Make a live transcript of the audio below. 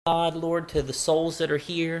God, Lord, to the souls that are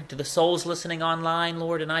here, to the souls listening online,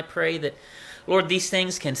 Lord, and I pray that, Lord, these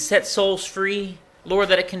things can set souls free, Lord,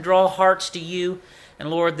 that it can draw hearts to you, and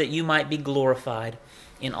Lord, that you might be glorified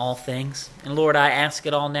in all things. And Lord, I ask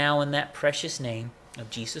it all now in that precious name of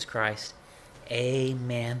Jesus Christ.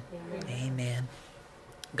 Amen. Amen. Amen.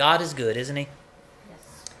 God is good, isn't He?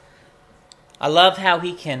 Yes. I love how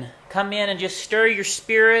He can come in and just stir your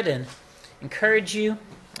spirit and encourage you.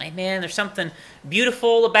 Amen. There's something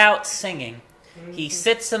beautiful about singing. He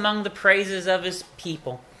sits among the praises of His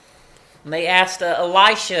people. And they asked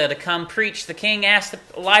Elisha to come preach. The king asked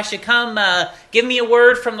Elisha, come give me a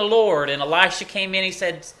word from the Lord. And Elisha came in, he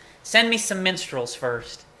said, send me some minstrels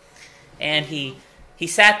first. And he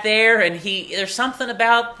sat there, and there's something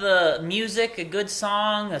about the music, a good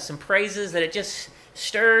song, some praises, that it just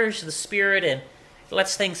stirs the spirit and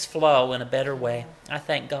lets things flow in a better way. I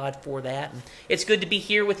thank God for that. And it's good to be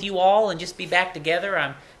here with you all and just be back together.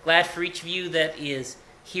 I'm glad for each of you that is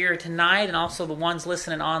here tonight, and also the ones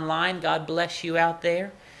listening online. God bless you out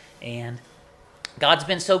there. And God's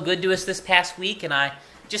been so good to us this past week, and I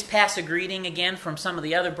just pass a greeting again from some of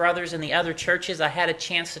the other brothers in the other churches. I had a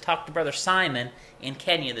chance to talk to Brother Simon in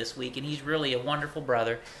Kenya this week, and he's really a wonderful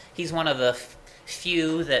brother. He's one of the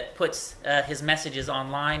few that puts his messages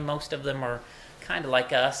online. Most of them are kind of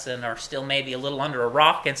like us and are still maybe a little under a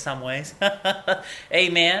rock in some ways.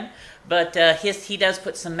 Amen. But he does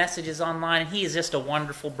put some messages online, and he is just a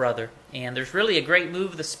wonderful brother. And there's really a great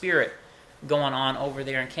move of the Spirit going on over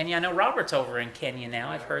there in Kenya. I know Robert's over in Kenya now.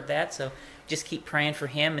 I've heard that. So just keep praying for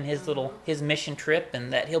him and his mission trip,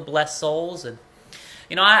 and that he'll bless souls. And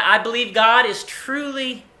I believe God is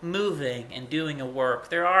truly moving and doing a work.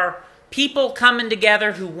 There are people coming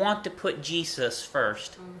together who want to put Jesus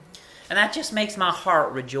first. And that just makes my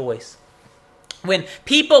heart rejoice. When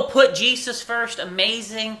people put Jesus first,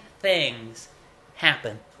 amazing things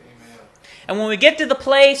happen. Amen. And when we get to the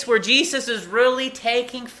place where Jesus is really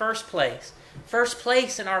taking first place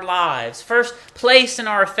in our lives, first place in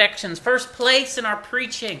our affections, first place in our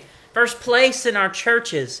preaching, first place in our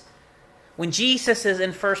churches, when Jesus is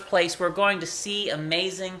in first place, we're going to see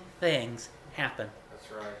amazing things happen.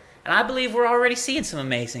 That's right. And I believe we're already seeing some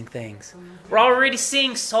amazing things. We're already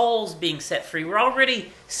seeing souls being set free. We're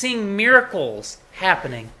already seeing miracles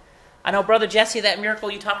happening. I know, Brother Jesse, that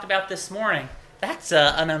miracle you talked about this morning, that's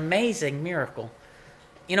an amazing miracle.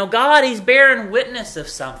 God, He's bearing witness of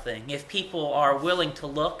something if people are willing to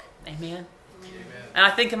look. Amen? Amen. And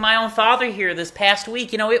I think of my own father here this past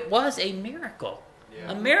week. It was a miracle.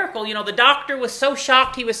 Yeah. A miracle. The doctor was so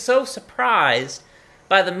shocked, he was so surprised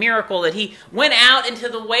by the miracle that he went out into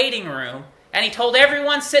the waiting room and he told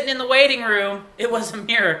everyone sitting in the waiting room it was a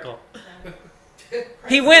miracle.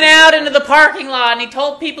 He went out into the parking lot and he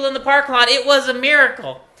told people in the parking lot it was a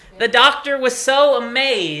miracle. The doctor was so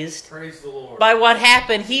amazed Praise the Lord. by what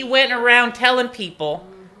happened, he went around telling people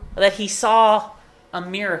that he saw a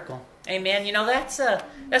miracle. Amen.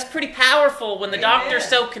 That's pretty powerful when the doctor's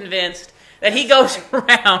so convinced that he goes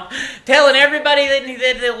around telling everybody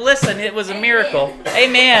that listen, it was a miracle.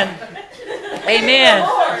 Amen.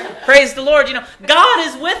 Amen. Praise the Lord. God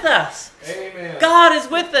is with us. Amen. God is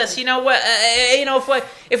with us.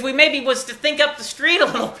 If we maybe was to think up the street a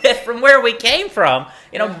little bit from where we came from,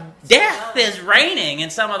 death is reigning in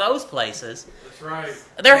some of those places. That's right.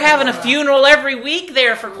 They're having a funeral every week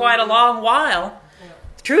there for quite a long while.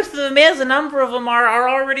 The truth of them is, a number of them are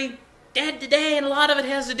already dead today, and a lot of it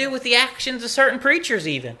has to do with the actions of certain preachers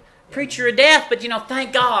even. Preacher of death, but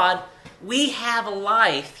thank God we have a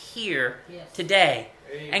life here today.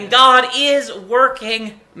 Amen. And God is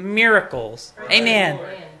working miracles. Amen.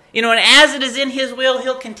 And as it is in His will,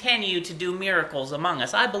 He'll continue to do miracles among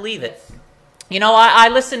us. I believe it. I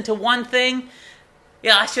listened to one thing.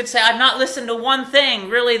 I should say I've not listened to one thing,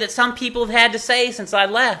 really, that some people have had to say since I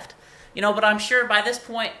left. But I'm sure by this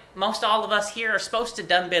point, most all of us here are supposed to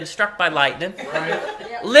have been struck by lightning,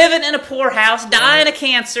 Right. living in a poorhouse, dying of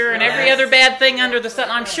cancer, and every other bad thing under the sun.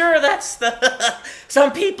 I'm sure that's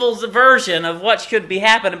some people's version of what should be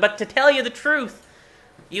happening. But to tell you the truth,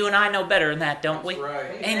 you and I know better than that, don't we? That's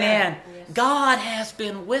right. Amen. God has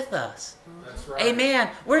been with us. That's right. Amen.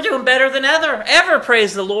 We're doing better than ever,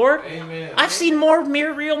 praise the Lord. Amen. I've seen more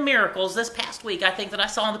real miracles this past week, I think, than I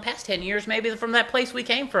saw in the past 10 years, maybe from that place we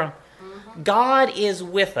came from. God is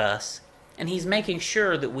with us, and He's making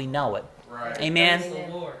sure that we know it. Right. Amen. Praise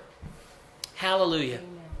the Lord. Hallelujah.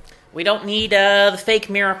 Amen. We don't need the fake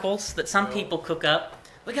miracles that some people cook up.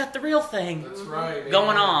 We got the real thing That's right.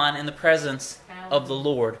 going Amen. on in the presence of the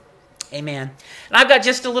Lord. Amen. And I've got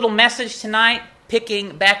just a little message tonight,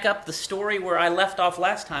 picking back up the story where I left off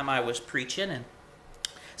last time I was preaching. And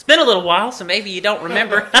it's been a little while, so maybe you don't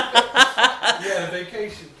remember. Yeah,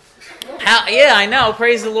 vacation. Yeah, I know.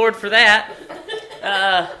 Praise the Lord for that.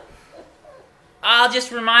 I'll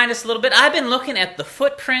just remind us a little bit. I've been looking at the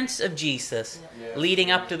footprints of Jesus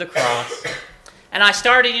leading up to the cross. And I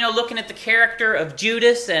started, looking at the character of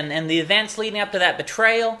Judas and the events leading up to that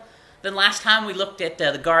betrayal. Then last time we looked at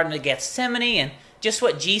the Garden of Gethsemane and just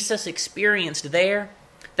what Jesus experienced there.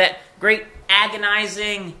 That great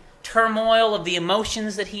agonizing turmoil of the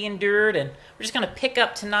emotions that he endured. And we're just going to pick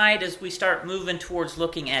up tonight as we start moving towards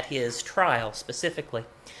looking at his trial specifically.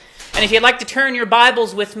 And if you'd like to turn your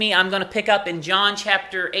Bibles with me, I'm going to pick up in John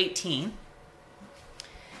chapter 18.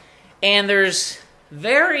 And there's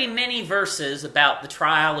very many verses about the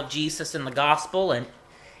trial of Jesus in the gospel, and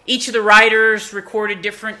each of the writers recorded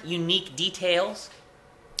different unique details.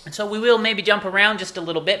 And so we will maybe jump around just a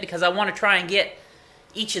little bit because I want to try and get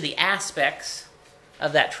each of the aspects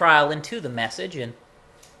of that trial into the message. And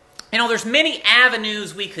there's many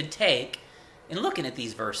avenues we could take in looking at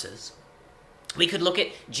these verses. We could look at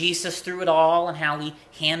Jesus through it all and how he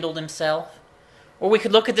handled himself. Or we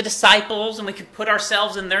could look at the disciples and we could put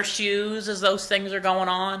ourselves in their shoes as those things are going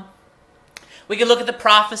on. We could look at the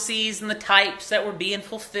prophecies and the types that were being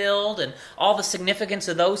fulfilled and all the significance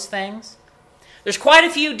of those things. There's quite a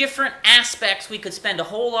few different aspects we could spend a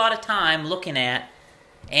whole lot of time looking at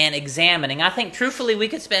and examining. I think truthfully we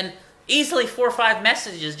could spend easily 4 or 5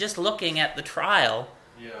 messages just looking at the trial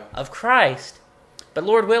of Christ. But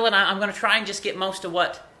Lord willing, I'm going to try and just get most of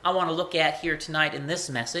what I want to look at here tonight in this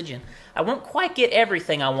message. And I won't quite get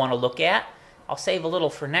everything I want to look at. I'll save a little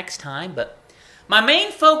for next time. But my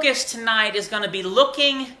main focus tonight is going to be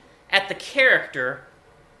looking at the character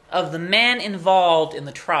of the men involved in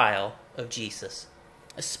the trial of Jesus,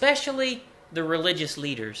 especially the religious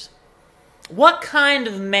leaders. What kind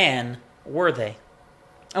of men were they?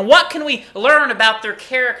 And what can we learn about their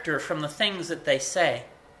character from the things that they say?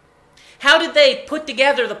 How did they put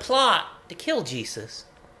together the plot to kill Jesus?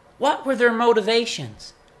 What were their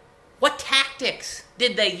motivations? What tactics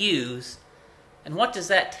did they use? And what does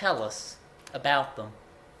that tell us about them?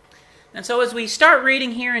 And so as we start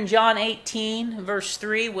reading here in John 18, verse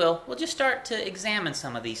 3, we'll just start to examine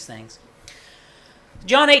some of these things.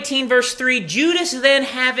 John 18, verse 3, Judas then,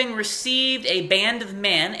 having received a band of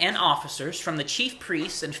men and officers from the chief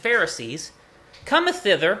priests and Pharisees, cometh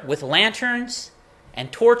thither with lanterns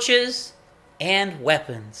and torches and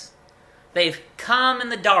weapons. They've come in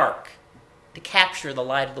the dark to capture the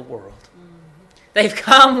light of the world. They've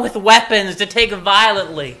come with weapons to take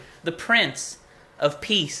violently the Prince of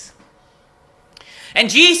Peace. And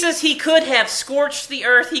Jesus, he could have scorched the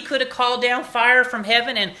earth. He could have called down fire from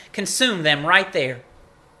heaven and consumed them right there.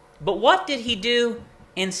 But what did he do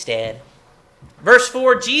instead? Verse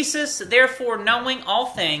 4, Jesus, therefore, knowing all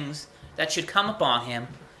things that should come upon him,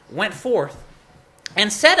 went forth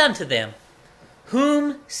and said unto them,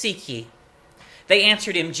 Whom seek ye? They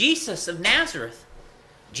answered him, Jesus of Nazareth.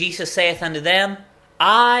 Jesus saith unto them,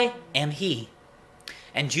 I am he.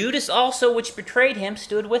 And Judas also, which betrayed him,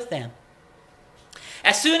 stood with them.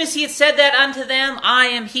 As soon as he had said that unto them, I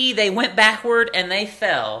am he, they went backward, and they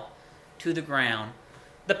fell to the ground.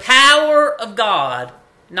 The power of God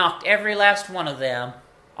knocked every last one of them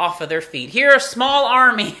off of their feet. Here a small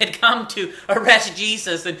army had come to arrest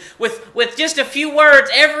Jesus, and with just a few words,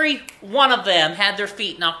 every one of them had their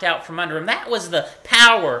feet knocked out from under him. That was the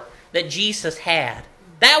power that Jesus had.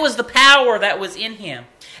 That was the power that was in him.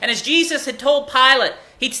 And as Jesus had told Pilate,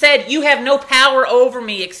 he'd said, You have no power over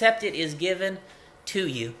me except it is given to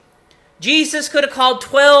you. Jesus could have called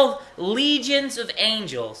 12 legions of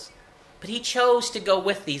angels, but he chose to go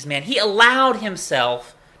with these men. He allowed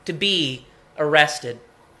himself to be arrested.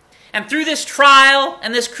 And through this trial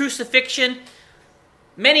and this crucifixion,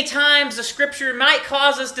 many times the scripture might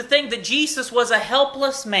cause us to think that Jesus was a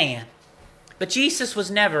helpless man. But Jesus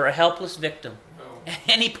was never a helpless victim at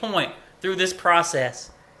any point through this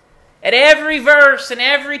process. At every verse and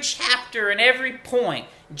every chapter and every point,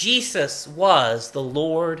 Jesus was the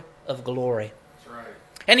Lord of glory. That's right.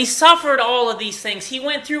 And he suffered all of these things. He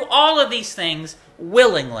went through all of these things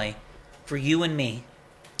willingly for you and me,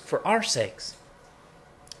 for our sakes.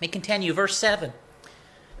 Let me continue, verse 7.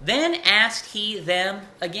 Then asked he them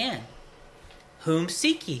again, Whom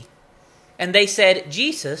seek ye? And they said,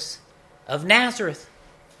 Jesus of Nazareth.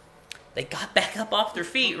 They got back up off their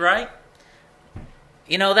feet, right?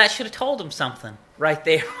 That should have told them something right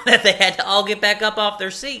there, that they had to all get back up off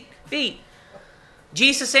their feet.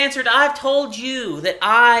 Jesus answered, I've told you that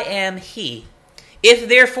I am he. If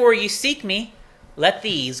therefore you seek me, let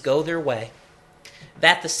these go their way.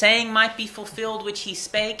 That the saying might be fulfilled which he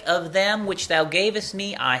spake, Of them which thou gavest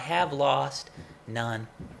me, I have lost none.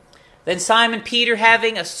 Then Simon Peter,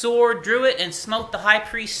 having a sword, drew it and smote the high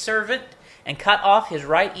priest's servant and cut off his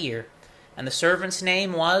right ear. And the servant's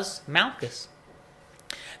name was Malchus.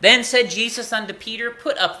 Then said Jesus unto Peter,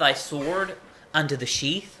 Put up thy sword unto the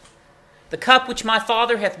sheath. The cup which my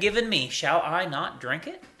Father hath given me, shall I not drink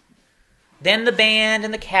it? Then the band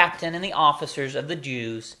and the captain and the officers of the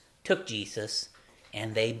Jews took Jesus,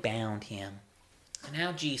 and they bound him. And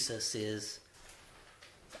now Jesus is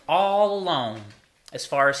all alone as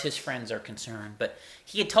far as his friends are concerned. But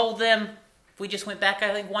he had told them, if we just went back,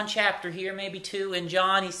 I think, one chapter here, maybe two, in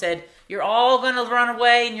John, he said, you're all going to run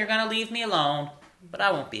away and you're going to leave me alone, but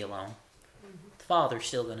I won't be alone. The Father's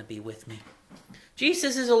still going to be with me.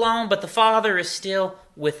 Jesus is alone, but the Father is still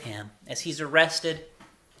with him as he's arrested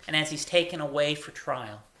and as he's taken away for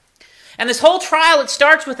trial. And this whole trial, it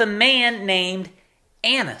starts with a man named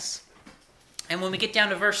Annas. And when we get down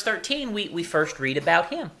to verse 13, we first read about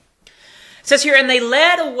him. It says here, and they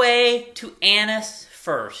led away to Annas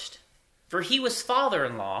first, for he was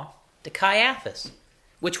father-in-law to Caiaphas,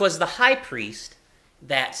 which was the high priest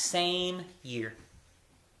that same year.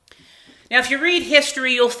 Now, if you read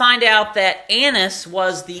history, you'll find out that Annas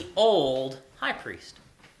was the old high priest.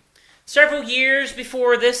 Several years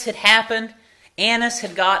before this had happened, Annas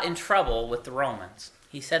had got in trouble with the Romans.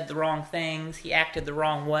 He said the wrong things, he acted the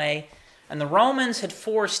wrong way, and the Romans had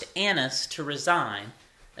forced Annas to resign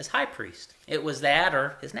as high priest. It was that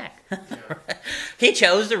or his neck. He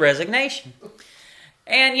chose the resignation.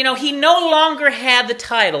 And, he no longer had the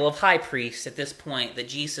title of high priest at this point that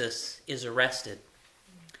Jesus is arrested.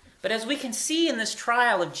 But as we can see in this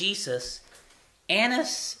trial of Jesus,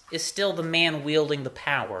 Annas is still the man wielding the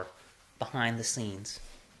power behind the scenes.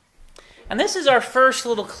 And this is our first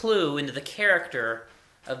little clue into the character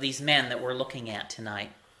of these men that we're looking at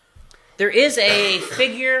tonight. There is a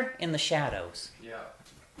figure in the shadows. Yeah.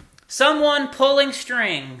 Someone pulling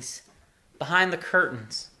strings behind the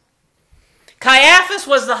curtains. Caiaphas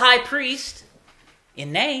was the high priest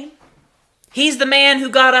in name. He's the man who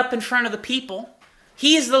got up in front of the people.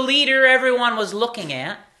 He's the leader everyone was looking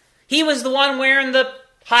at. He was the one wearing the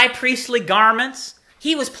high priestly garments.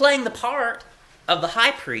 He was playing the part of the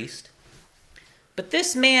high priest. But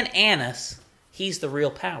this man Annas, he's the real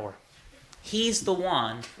power. He's the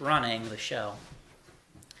one running the show.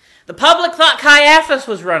 The public thought Caiaphas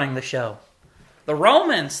was running the show. The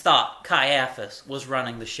Romans thought Caiaphas was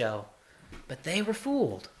running the show. But they were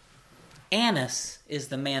fooled. Annas is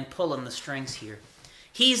the man pulling the strings here.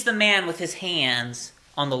 He's the man with his hands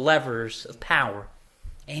on the levers of power.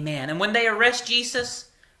 Amen. And when they arrest Jesus,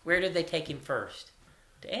 where did they take him first?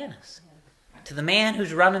 To Annas. To the man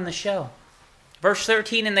who's running the show. Verse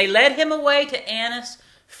 13, and they led him away to Annas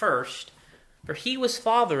first, for he was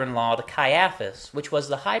father-in-law to Caiaphas, which was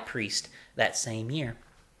the high priest that same year.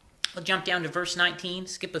 We'll jump down to verse 19,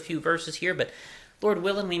 skip a few verses here, but Lord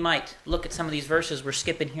willing, we might look at some of these verses we're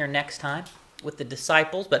skipping here next time with the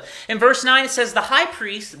disciples. But in verse 9 it says, the high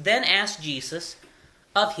priest then asked Jesus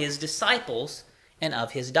of his disciples and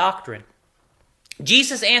of his doctrine.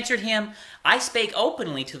 Jesus answered him, I spake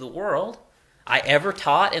openly to the world. I ever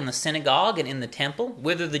taught in the synagogue and in the temple,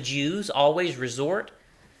 whither the Jews always resort,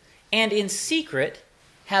 and in secret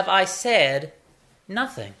have I said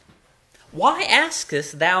nothing. Why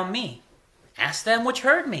askest thou me? Ask them which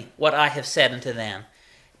heard me what I have said unto them.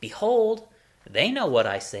 Behold, they know what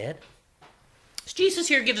I said. So Jesus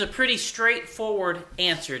here gives a pretty straightforward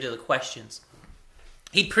answer to the questions.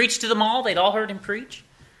 He'd preached to them all. They'd all heard him preach.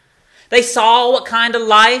 They saw what kind of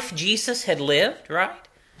life Jesus had lived, right?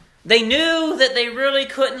 They knew that they really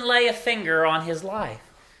couldn't lay a finger on his life.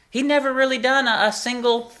 He'd never really done a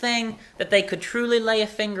single thing that they could truly lay a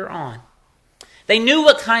finger on. They knew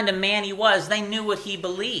what kind of man he was. They knew what he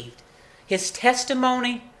believed. His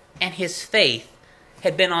testimony and his faith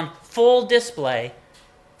had been on full display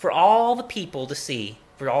for all the people to see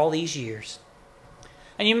for all these years.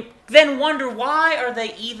 And you then wonder, why are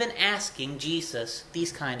they even asking Jesus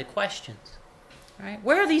these kind of questions? Right?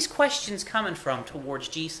 Where are these questions coming from towards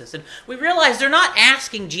Jesus? And we realize they're not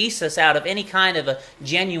asking Jesus out of any kind of a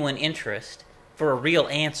genuine interest for a real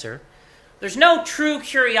answer. There's no true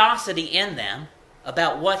curiosity in them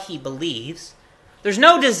about what he believes. There's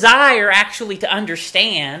no desire actually to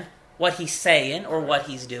understand what he's saying or what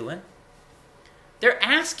he's doing. They're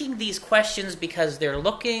asking these questions because they're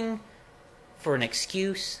looking for an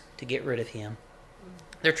excuse to get rid of him.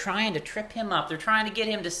 They're trying to trip him up. They're trying to get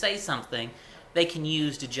him to say something they can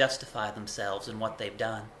use to justify themselves and what they've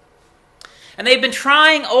done. And they've been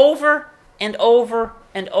trying over and over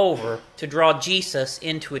and over to draw Jesus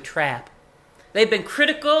into a trap. They've been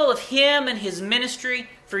critical of him and his ministry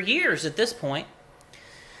for years at this point.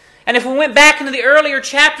 And if we went back into the earlier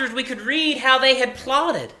chapters, we could read how they had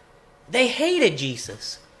plotted. They hated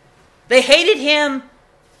Jesus. They hated him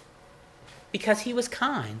because he was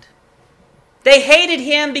kind. They hated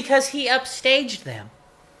him because he upstaged them.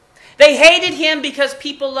 They hated him because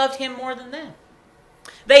people loved him more than them.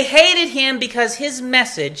 They hated him because his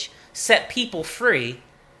message set people free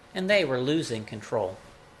and they were losing control.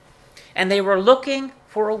 And they were looking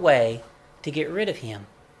for a way to get rid of him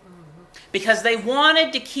because they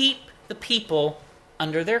wanted to keep the people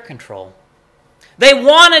under their control. They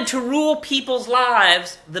wanted to rule people's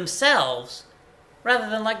lives themselves rather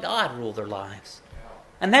than let God rule their lives.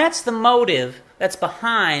 And that's the motive that's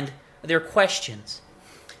behind their questions.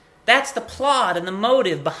 That's the plot and the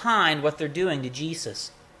motive behind what they're doing to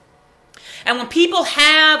Jesus. And when people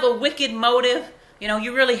have a wicked motive,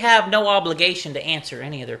 you really have no obligation to answer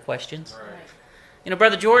any of their questions. Right.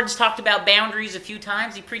 Brother Jordan's talked about boundaries a few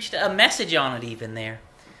times. He preached a message on it even there.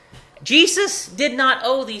 Jesus did not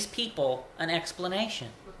owe these people an explanation.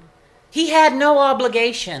 He had no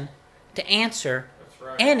obligation to answer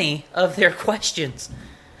any of their questions.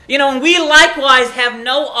 And we likewise have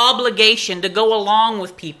no obligation to go along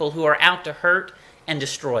with people who are out to hurt and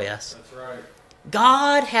destroy us. That's right.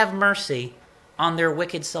 God have mercy on their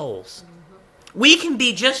wicked souls. We can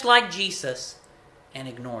be just like Jesus and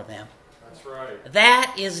ignore them. That's right.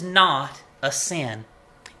 That is not a sin.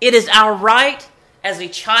 It is our right as a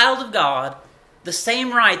child of God, the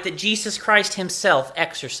same right that Jesus Christ himself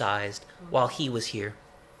exercised while he was here.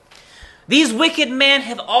 These wicked men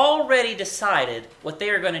have already decided what they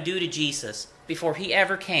are going to do to Jesus before he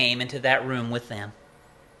ever came into that room with them.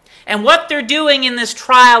 And what they're doing in this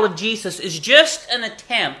trial of Jesus is just an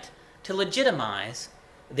attempt to legitimize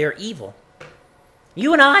their evil.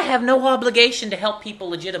 You and I have no obligation to help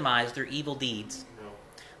people legitimize their evil deeds. No.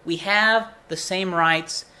 We have the same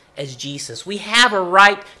rights as Jesus. We have a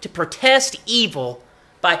right to protest evil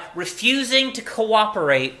by refusing to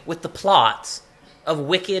cooperate with the plots of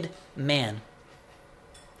wicked men.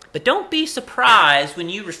 But don't be surprised when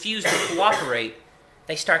you refuse to cooperate,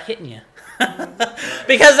 they start hitting you.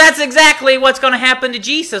 Because that's exactly what's going to happen to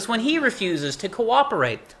Jesus when he refuses to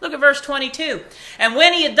cooperate. Look at verse 22. And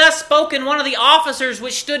when he had thus spoken, one of the officers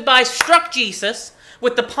which stood by struck Jesus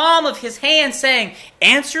with the palm of his hand, saying,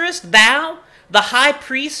 Answerest thou the high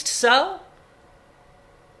priest so?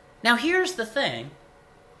 Now here's the thing.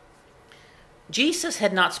 Jesus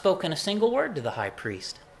had not spoken a single word to the high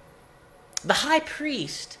priest. The high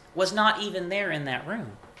priest was not even there in that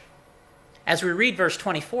room. As we read verse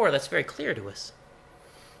 24, that's very clear to us.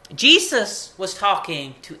 Jesus was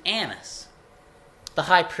talking to Annas, the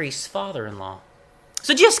high priest's father-in-law.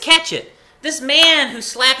 So just catch it. This man who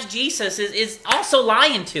slaps Jesus is also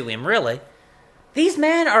lying to him, really. These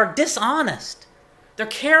men are dishonest. They're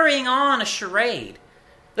carrying on a charade.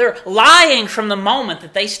 They're lying from the moment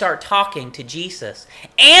that they start talking to Jesus.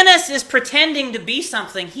 Annas is pretending to be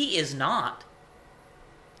something he is not.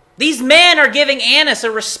 These men are giving Annas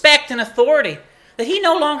a respect and authority that he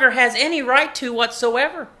no longer has any right to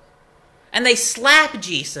whatsoever. And they slap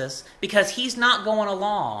Jesus because he's not going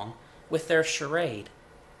along with their charade.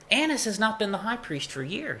 Annas has not been the high priest for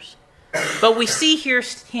years. But we see here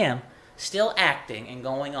him still acting and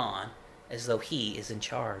going on as though he is in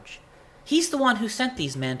charge. He's the one who sent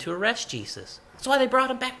these men to arrest Jesus. That's why they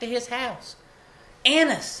brought him back to his house.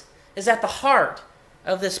 Annas is at the heart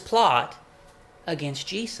of this plot against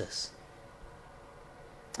Jesus.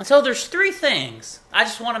 And so there's three things I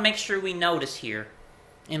just want to make sure we notice here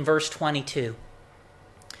in verse 22.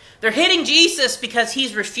 They're hitting Jesus because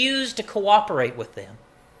he's refused to cooperate with them.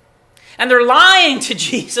 And they're lying to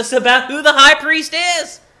Jesus about who the high priest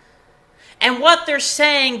is. And what they're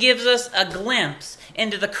saying gives us a glimpse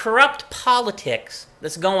into the corrupt politics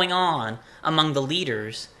that's going on among the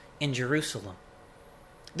leaders in Jerusalem.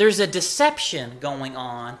 There's a deception going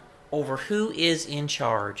on over who is in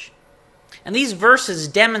charge. And these verses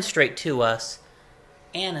demonstrate to us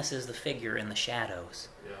Annas is the figure in the shadows.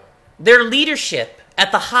 Yeah. Their leadership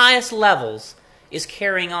at the highest levels is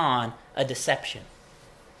carrying on a deception.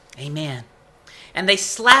 Amen. And they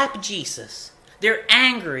slap Jesus. They're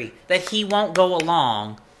angry that he won't go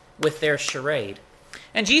along with their charade.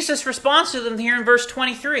 And Jesus responds to them here in verse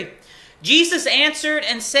 23. Jesus answered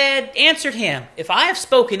him, If I have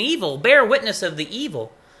spoken evil, bear witness of the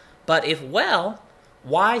evil. But if well,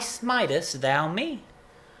 why smitest thou me?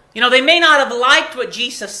 They may not have liked what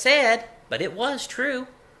Jesus said, but it was true.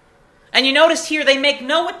 And you notice here, they make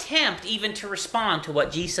no attempt even to respond to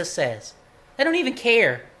what Jesus says. They don't even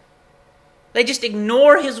care. They just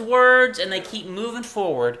ignore his words and they keep moving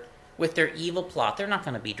forward with their evil plot. They're not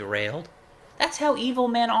going to be derailed. That's how evil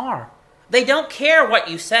men are. They don't care what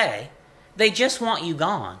you say. They just want you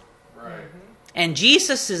gone. Right. And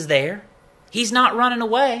Jesus is there. He's not running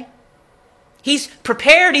away. He's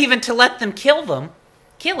prepared even to let them kill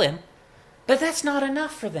him. But that's not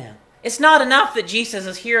enough for them. It's not enough that Jesus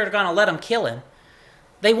is here going to let them kill him.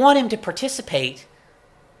 They want him to participate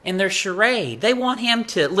in their charade. They want him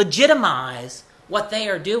to legitimize what they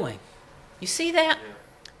are doing. You see that? Yeah.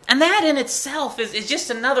 And that in itself is just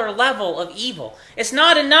another level of evil. It's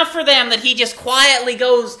not enough for them that he just quietly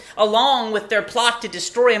goes along with their plot to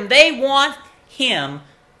destroy him. They want him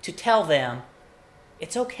to tell them,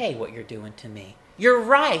 it's okay what you're doing to me. You're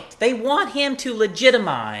right. They want him to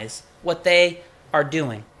legitimize what they are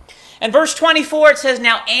doing. In verse 24 it says,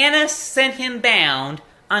 Now Annas sent him bound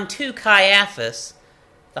unto Caiaphas,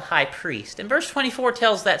 the high priest. And verse 24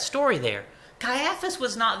 tells that story there. Caiaphas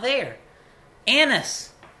was not there. Annas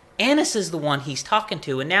is the one he's talking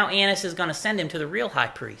to, and now Annas is going to send him to the real high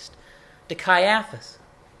priest, to Caiaphas.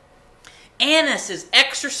 Annas is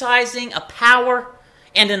exercising a power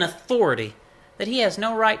and an authority that he has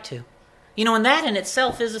no right to. You know, and that in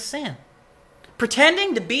itself is a sin.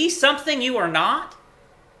 Pretending to be something you are not,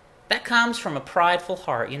 that comes from a prideful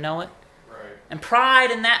heart, you know it? Right. And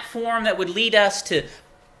pride in that form that would lead us to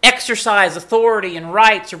exercise authority and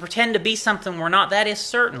rights or pretend to be something we're not, that is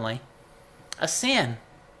certainly a sin.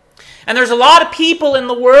 And there's a lot of people in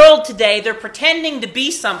the world today, they're pretending to be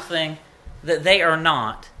something that they are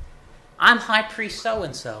not. I'm high priest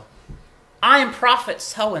so-and-so. I am prophet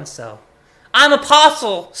so-and-so. I'm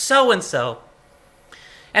apostle so-and-so.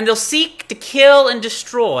 And they'll seek to kill and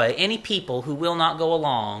destroy any people who will not go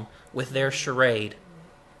along with their charade.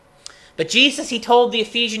 But Jesus, he told the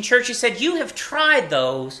Ephesian church, he said, you have tried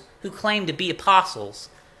those who claim to be apostles,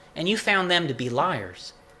 and you found them to be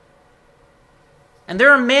liars. And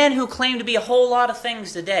there are men who claim to be a whole lot of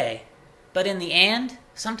things today, but in the end,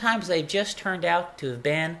 sometimes they've just turned out to have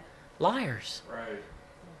been liars. Right.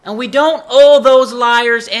 And we don't owe those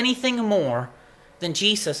liars anything more than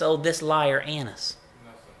Jesus owed this liar Annas.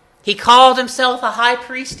 Nothing. He called himself a high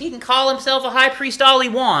priest. He can call himself a high priest all he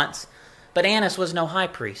wants, but Annas was no high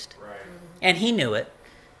priest. Right. And he knew it,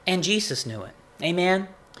 and Jesus knew it. Amen?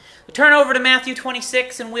 Turn over to Matthew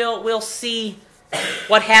 26, and we'll see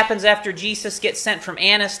what happens after Jesus gets sent from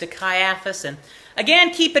Annas to Caiaphas. And again,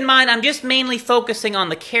 keep in mind, I'm just mainly focusing on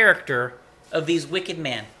the character of these wicked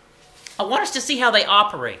men. I want us to see how they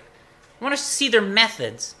operate. I want us to see their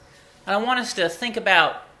methods. And I want us to think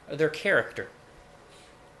about their character.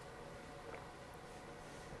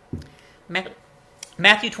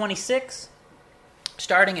 Matthew 26,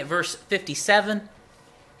 starting at verse 57.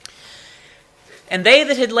 And they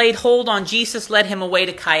that had laid hold on Jesus led him away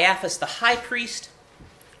to Caiaphas the high priest,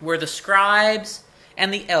 where the scribes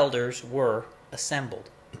and the elders were assembled.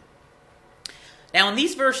 Now in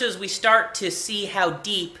these verses we start to see how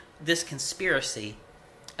deep this conspiracy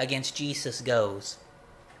against Jesus goes.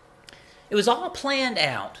 It was all planned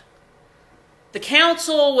out. The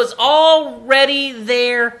council was already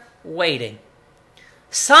there waiting.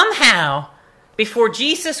 Somehow, before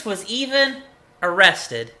Jesus was even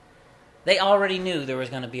arrested, they already knew there was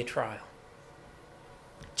going to be a trial.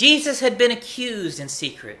 Jesus had been accused in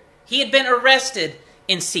secret. He had been arrested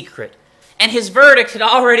in secret. And his verdict had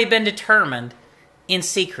already been determined in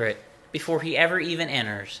secret before he ever even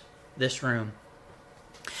enters this room.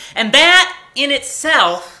 And that in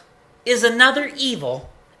itself is another evil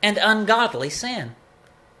and ungodly sin.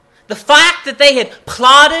 The fact that they had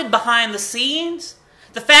plotted behind the scenes,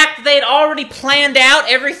 the fact that they had already planned out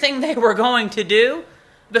everything they were going to do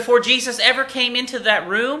before Jesus ever came into that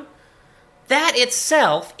room, that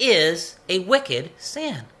itself is a wicked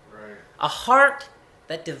sin. Right. A heart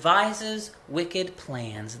that devises wicked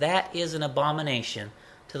plans, that is an abomination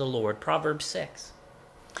to the Lord. Proverbs 6.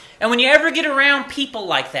 And when you ever get around people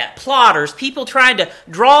like that, plotters, people trying to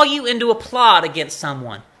draw you into a plot against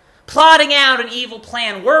someone, plotting out an evil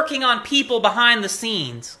plan, working on people behind the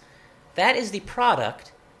scenes, that is the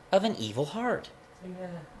product of an evil heart.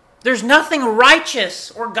 Amen. There's nothing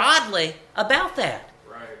righteous or godly about that.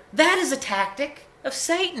 Right. That is a tactic of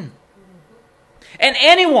Satan. And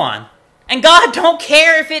anyone, and God don't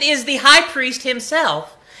care if it is the high priest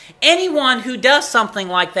himself, anyone who does something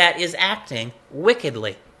like that is acting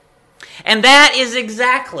wickedly. And that is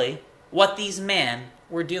exactly what these men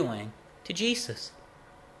were doing to Jesus.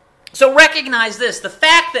 So recognize this, the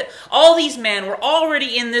fact that all these men were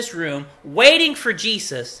already in this room waiting for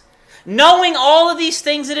Jesus, knowing all of these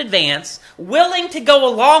things in advance, willing to go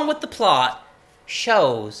along with the plot,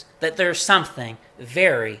 shows that there's something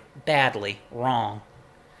very badly wrong.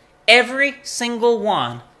 Every single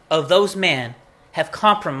one of those men have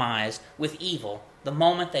compromised with evil the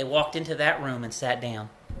moment they walked into that room and sat down.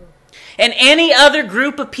 And any other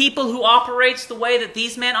group of people who operates the way that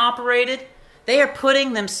these men operated, they are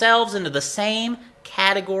putting themselves into the same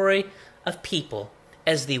category of people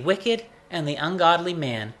as the wicked and the ungodly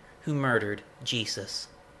men who murdered Jesus.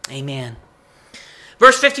 Amen.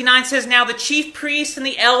 Verse 59 says, "Now the chief priests and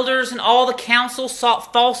the elders and all the council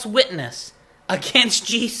sought false witness against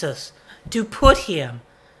Jesus to put him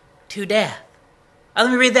to death." Let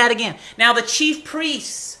me read that again. "Now the chief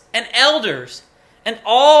priests and elders and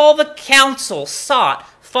all the council sought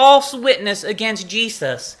false witness against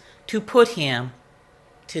Jesus to put him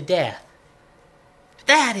to death."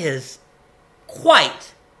 That is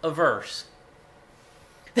quite a verse.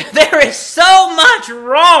 There is so much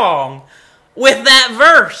wrong with that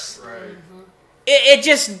verse. Right. It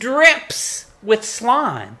just drips with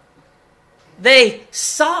slime. They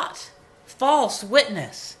sought false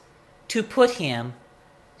witness to put him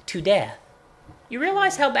to death. You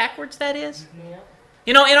realize how backwards that is? Yeah.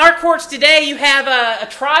 You know, in our courts today, you have a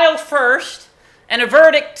trial first and a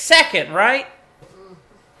verdict second, right?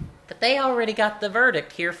 But they already got the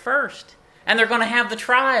verdict here first. And they're going to have the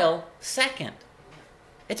trial second.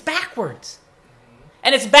 It's backwards.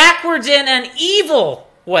 And it's backwards in an evil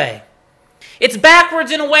way. It's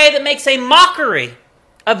backwards in a way that makes a mockery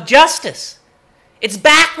of justice. It's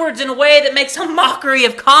backwards in a way that makes a mockery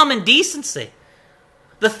of common decency.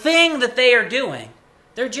 The thing that they are doing,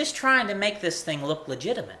 they're just trying to make this thing look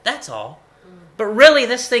legitimate. That's all. But really,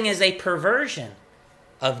 this thing is a perversion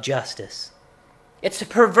of justice. It's a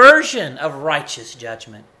perversion of righteous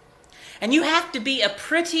judgment. And you have to be a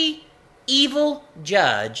pretty evil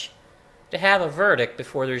judge to have a verdict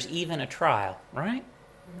before there's even a trial, right?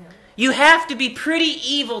 Yeah. You have to be pretty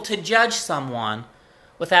evil to judge someone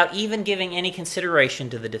without even giving any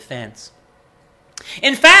consideration to the defense.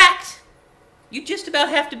 In fact, you just about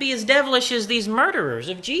have to be as devilish as these murderers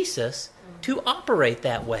of Jesus to operate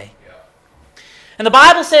that way. Yeah. And the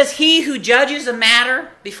Bible says, "He who judges a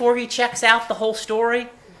matter before he checks out the whole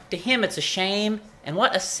story, to him it's a shame and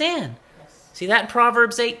what? A sin." See that in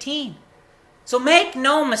Proverbs 18. So make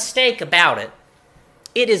no mistake about it.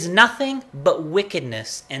 It is nothing but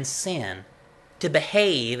wickedness and sin to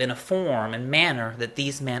behave in a form and manner that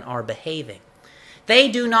these men are behaving. They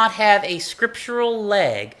do not have a scriptural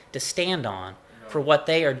leg to stand on for what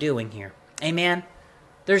they are doing here. Amen?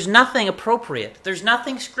 There's nothing appropriate. There's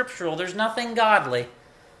nothing scriptural. There's nothing godly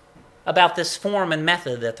about this form and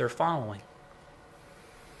method that they're following.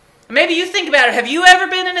 Maybe you think about it. Have you ever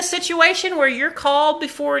been in a situation where you're called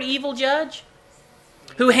before an evil judge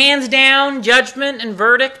who hands down judgment and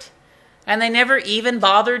verdict, and they never even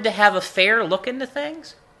bothered to have a fair look into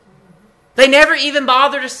things? They never even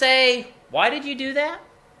bother to say, "Why did you do that?"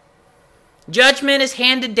 Judgment is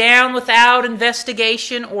handed down without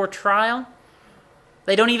investigation or trial.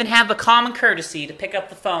 They don't even have the common courtesy to pick up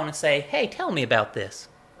the phone and say, "Hey, tell me about this."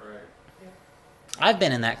 Right. I've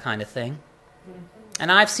been in that kind of thing.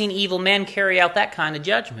 And I've seen evil men carry out that kind of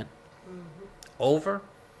judgment over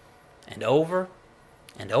and over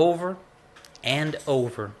and over and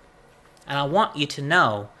over. And I want you to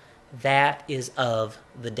know that is of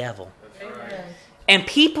the devil. That's right. Amen. And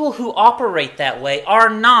people who operate that way are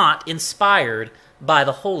not inspired by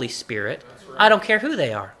the Holy Spirit. That's right. I don't care who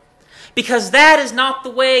they are. Because that is not the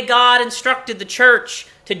way God instructed the church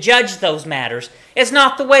to judge those matters. It's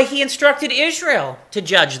not the way He instructed Israel to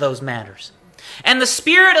judge those matters. And the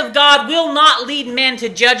Spirit of God will not lead men to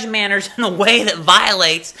judge matters in a way that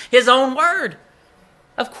violates His own word.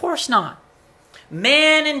 Of course not.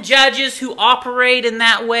 Men and judges who operate in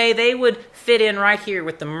that way, they would fit in right here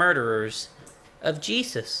with the murderers of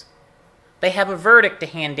Jesus. They have a verdict to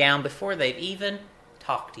hand down before they've even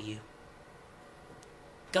talked to you.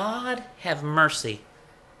 God have mercy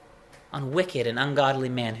on wicked and ungodly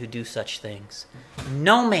men who do such things.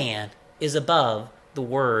 No man is above the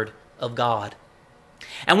word of God.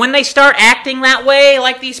 And when they start acting that way,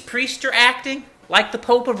 like these priests are acting, like the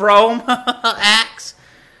Pope of Rome acts,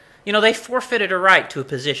 they forfeited a right to a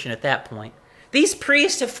position at that point. These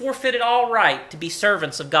priests have forfeited all right to be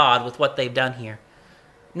servants of God with what they've done here.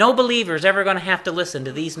 No believer is ever going to have to listen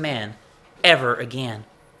to these men ever again.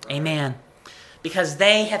 Amen. Because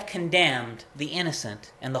they have condemned the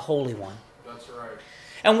innocent and the Holy One. That's right.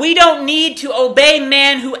 And we don't need to obey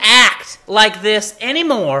men who act like this any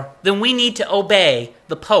more than we need to obey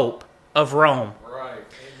the Pope of Rome. Right. Amen.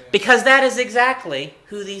 Because that is exactly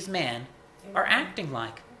who these men are acting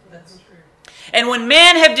like. That's true. And when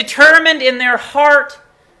men have determined in their heart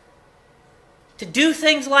to do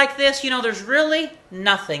things like this, there's really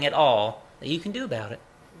nothing at all that you can do about it.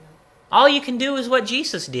 All you can do is what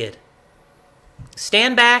Jesus did.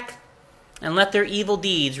 Stand back and let their evil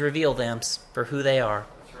deeds reveal them for who they are.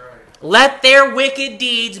 That's right. Let their wicked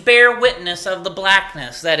deeds bear witness of the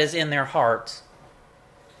blackness that is in their hearts.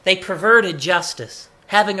 They perverted justice,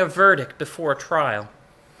 having a verdict before a trial.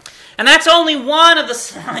 And that's only one of the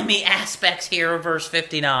slimy aspects here of verse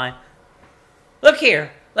 59. Look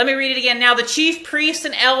here. Let me read it again. Now the chief priests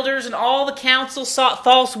and elders and all the council sought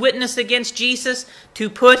false witness against Jesus to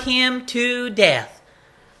put him to death.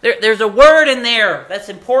 There's a word in there that's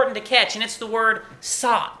important to catch, and it's the word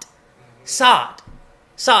sought. Sought.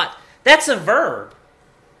 Sought. That's a verb.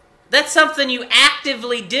 That's something you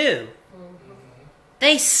actively do.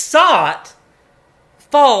 They sought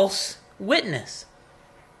false witness.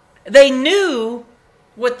 They knew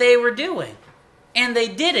what they were doing, and they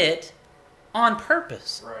did it on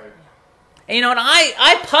purpose. Right. And and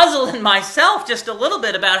I puzzle in myself just a little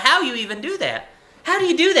bit about how you even do that. How do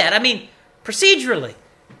you do that? I mean, procedurally,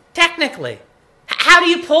 technically. How do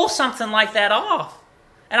you pull something like that off?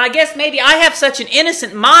 And I guess maybe I have such an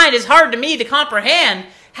innocent mind, it's hard to me to comprehend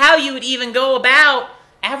how you would even go about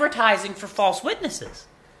advertising for false witnesses.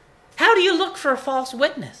 How do you look for a false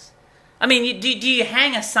witness? I mean, do you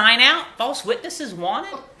hang a sign out? False witnesses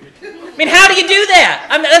wanted? I mean, how do you do that?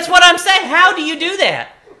 I mean, that's what I'm saying. How do you do that?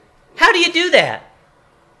 How do you do that?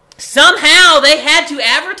 Somehow they had to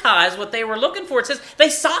advertise what they were looking for. It says they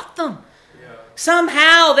sought them. Yeah.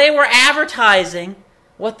 Somehow they were advertising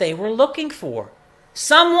what they were looking for.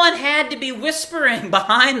 Someone had to be whispering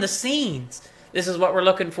behind the scenes. This is what we're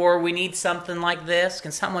looking for. We need something like this.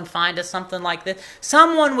 Can someone find us something like this?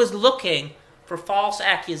 Someone was looking for false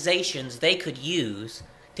accusations they could use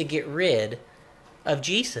to get rid of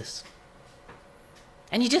Jesus.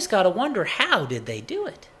 And you just got to wonder, how did they do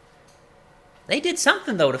it? They did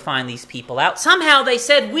something, though, to find these people out. Somehow they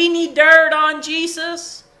said, we need dirt on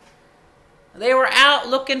Jesus. They were out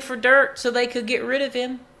looking for dirt so they could get rid of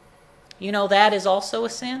him. You know, that is also a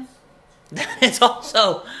sin. That is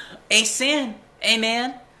also a sin.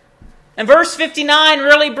 Amen. And verse 59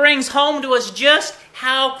 really brings home to us just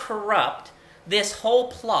how corrupt this whole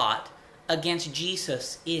plot against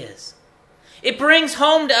Jesus is. It brings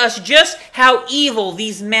home to us just how evil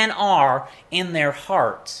these men are in their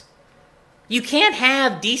hearts. You can't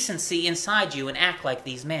have decency inside you and act like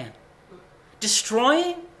these men.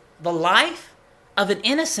 Destroying the life of an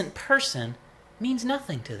innocent person means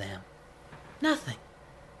nothing to them. Nothing.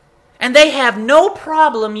 And they have no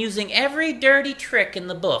problem using every dirty trick in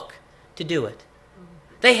the book to do it.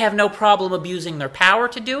 They have no problem abusing their power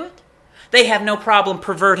to do it. They have no problem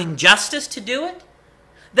perverting justice to do it.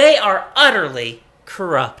 They are utterly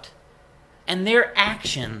corrupt. And their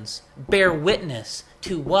actions bear witness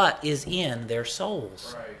to what is in their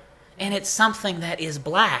souls. Right. And it's something that is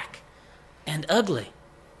black and ugly.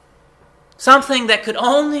 Something that could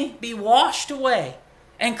only be washed away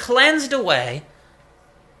and cleansed away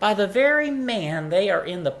by the very man they are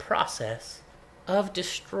in the process of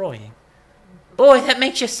destroying. Boy, that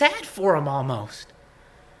makes you sad for them almost.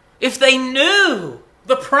 If they knew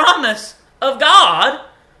the promise of God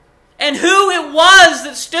and who it was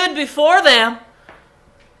that stood before them,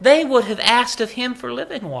 they would have asked of him for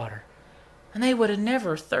living water, and they would have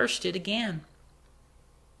never thirsted again.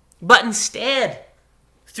 But instead,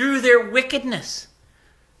 through their wickedness,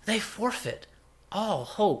 they forfeit all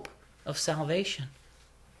hope of salvation.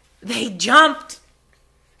 They jumped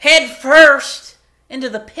head first into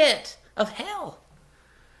the pit of hell.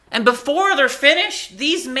 And before they're finished,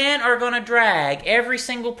 these men are going to drag every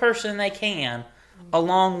single person they can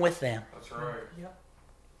along with them. That's right. Yep.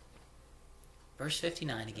 Verse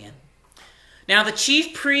 59 again. Now the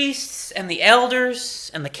chief priests and the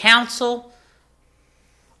elders and the council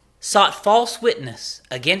sought false witness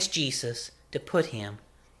against Jesus to put him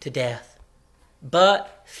to death,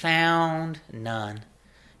 but found none.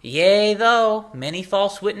 Yea, though many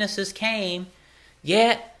false witnesses came,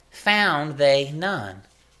 yet found they none.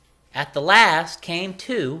 At the last came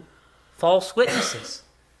 2 false witnesses.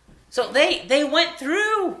 So they went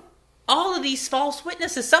through all of these false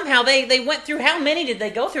witnesses. Somehow they went through, how many did they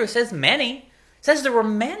go through? It says many. It says there were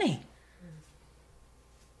many.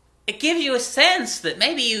 It gives you a sense that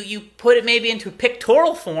maybe you put it maybe into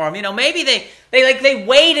pictorial form. You know, maybe they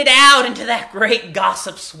waded out into that great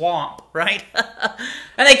gossip swamp, right?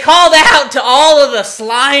 And they called out to all of the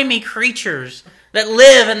slimy creatures that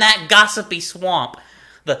live in that gossipy swamp.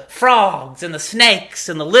 The frogs and the snakes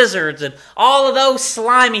and the lizards and all of those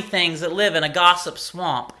slimy things that live in a gossip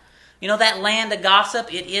swamp. You know, that land of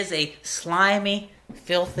gossip, it is a slimy,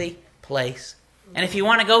 filthy place. And if you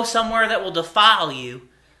want to go somewhere that will defile you,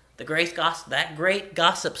 that great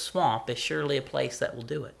gossip swamp is surely a place that will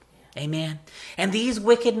do it. Amen. And these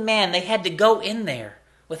wicked men, they had to go in there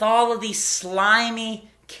with all of these slimy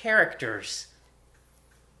characters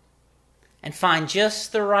and find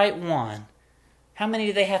just the right one. How many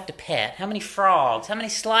do they have to pet? How many frogs? How many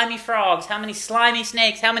slimy frogs? How many slimy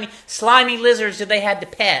snakes? How many slimy lizards did they have to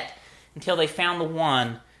pet until they found the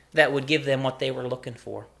one that would give them what they were looking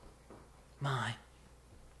for? My.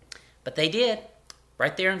 But they did.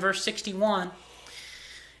 Right there in verse 61.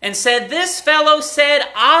 And said, this fellow said,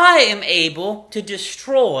 I am able to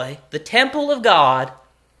destroy the temple of God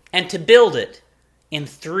and to build it in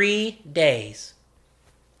 3 days.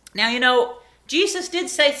 Now, you know, Jesus did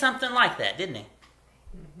say something like that, didn't he?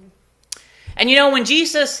 And you know, when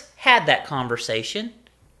Jesus had that conversation,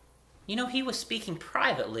 you know, he was speaking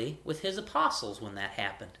privately with his apostles when that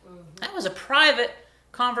happened. That was a private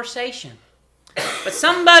conversation. But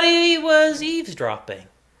somebody was eavesdropping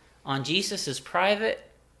on Jesus'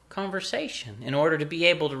 private conversation in order to be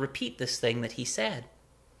able to repeat this thing that he said.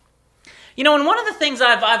 You know, and one of the things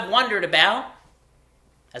I've wondered about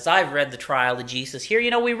as I've read the trial of Jesus here, you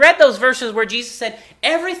know, we read those verses where Jesus said,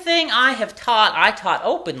 everything I have taught, I taught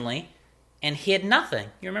openly and hid nothing.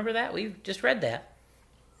 You remember that? We just read that.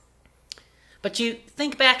 But you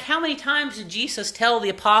think back, how many times did Jesus tell the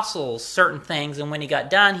apostles certain things, and when he got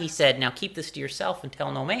done, he said, now keep this to yourself and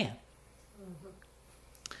tell no man.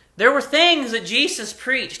 There were things that Jesus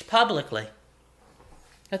preached publicly.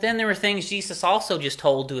 But then there were things Jesus also just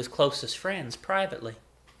told to his closest friends privately.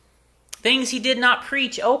 Things he did not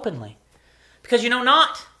preach openly. Because, you know,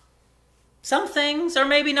 some things are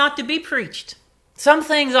maybe not to be preached. Some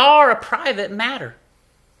things are a private matter.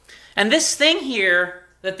 And this thing here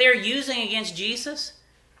that they're using against Jesus,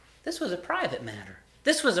 this was a private matter.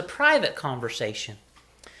 This was a private conversation.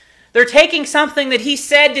 They're taking something that he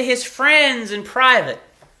said to his friends in private,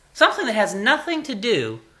 something that has nothing to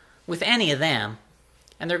do with any of them,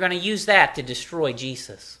 and they're going to use that to destroy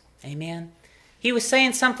Jesus. Amen? He was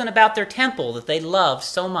saying something about their temple that they love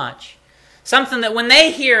so much. Something that when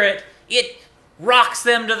they hear it, it rocks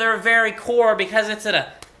them to their very core because it's an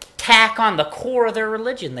attack on the core of their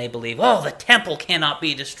religion, they believe. Oh, the temple cannot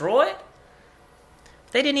be destroyed.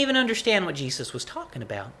 They didn't even understand what Jesus was talking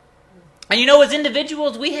about. And you know, as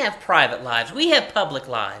individuals, we have private lives. We have public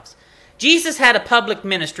lives. Jesus had a public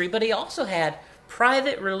ministry, but he also had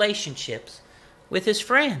private relationships with his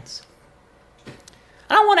friends.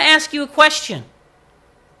 And I want to ask you a question.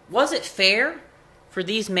 Was it fair for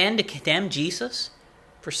these men to condemn Jesus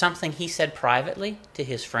for something he said privately to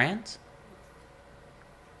his friends?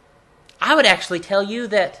 I would actually tell you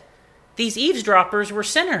that these eavesdroppers were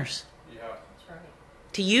sinners. Yeah, that's right.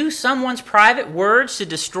 To use someone's private words to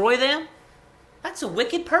destroy them, that's a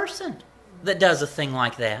wicked person that does a thing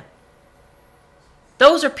like that.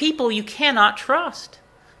 Those are people you cannot trust.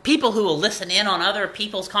 People who will listen in on other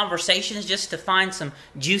people's conversations just to find some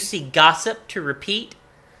juicy gossip to repeat.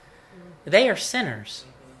 They are sinners.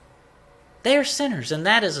 They are sinners, and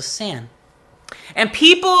that is a sin. And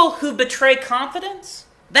people who betray confidence,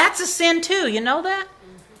 that's a sin too. You know that?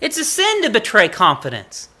 It's a sin to betray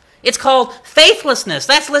confidence. It's called faithlessness.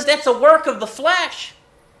 That's a work of the flesh.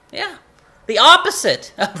 Yeah. The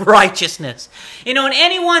opposite of righteousness. You know, and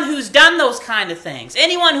anyone who's done those kind of things,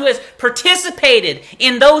 anyone who has participated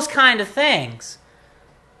in those kind of things,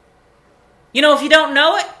 you know, if you don't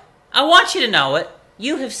know it, I want you to know it.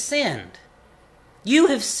 You have sinned. You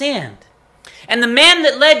have sinned. And the men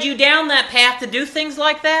that led you down that path to do things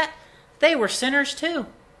like that, they were sinners too.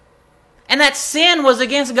 And that sin was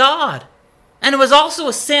against God. And it was also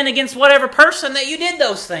a sin against whatever person that you did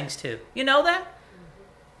those things to. You know that?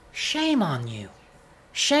 Shame on you.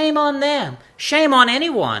 Shame on them. Shame on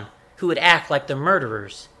anyone who would act like the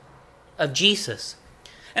murderers of Jesus.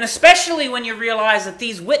 And especially when you realize that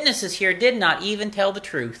these witnesses here did not even tell the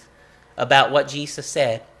truth about what Jesus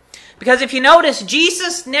said. Because if you notice,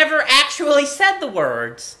 Jesus never actually said the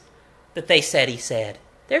words that they said he said.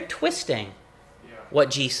 They're twisting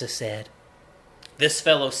what Jesus said. This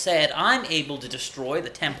fellow said, I'm able to destroy the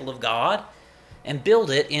temple of God and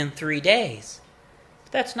build it in 3 days.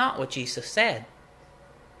 But that's not what Jesus said.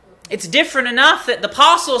 It's different enough that the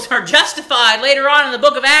apostles are justified later on in the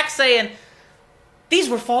book of Acts saying, these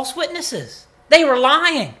were false witnesses. They were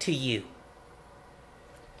lying to you.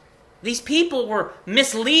 These people were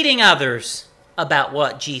misleading others about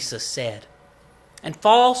what Jesus said. And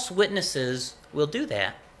false witnesses will do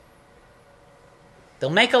that. They'll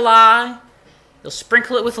make a lie. They'll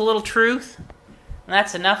sprinkle it with a little truth. And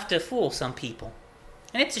that's enough to fool some people.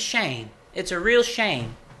 And it's a shame. It's a real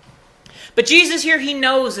shame. But Jesus here, he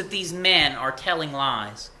knows that these men are telling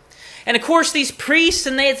lies. And of course, these priests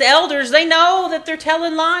and these elders, they know that they're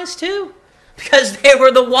telling lies too. Because they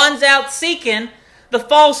were the ones out seeking the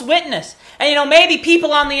false witness. And maybe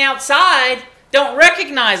people on the outside don't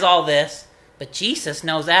recognize all this, but Jesus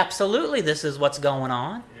knows absolutely this is what's going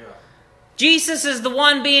on. Yeah. Jesus is the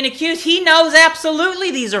one being accused. He knows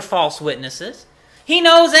absolutely these are false witnesses. He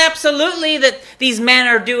knows absolutely that these men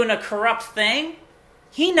are doing a corrupt thing.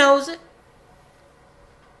 He knows it.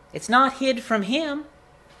 It's not hid from him.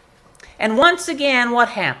 And once again, what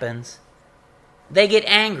happens? They get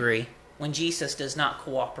angry when Jesus does not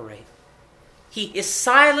cooperate. He is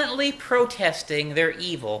silently protesting their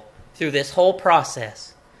evil through this whole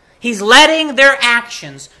process. He's letting their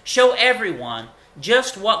actions show everyone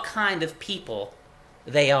just what kind of people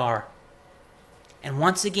they are. And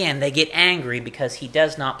once again, they get angry because he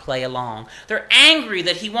does not play along. They're angry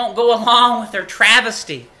that he won't go along with their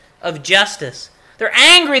travesty of justice. They're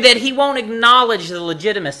angry that he won't acknowledge the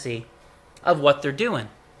legitimacy of what they're doing.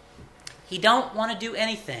 He don't want to do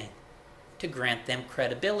anything to grant them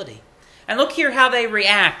credibility. And look here how they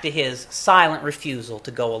react to his silent refusal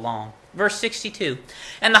to go along. Verse 62,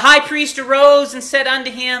 "And the high priest arose and said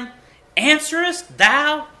unto him, Answerest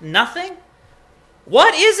thou nothing?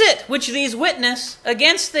 What is it which these witness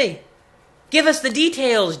against thee? Give us the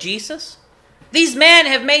details, Jesus. These men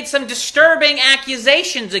have made some disturbing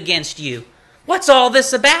accusations against you. What's all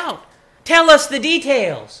this about? Tell us the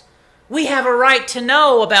details. We have a right to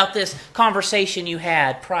know about this conversation you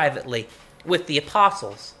had privately with the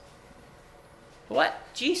apostles." What?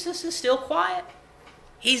 Jesus is still quiet.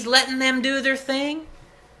 He's letting them do their thing.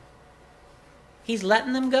 He's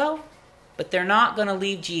letting them go. But they're not going to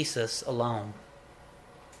leave Jesus alone.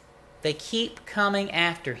 They keep coming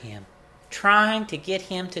after him, trying to get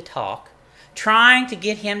him to talk, trying to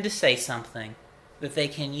get him to say something that they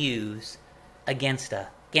can use against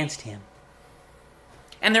him.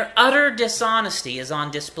 And their utter dishonesty is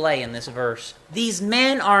on display in this verse. These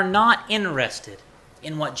men are not interested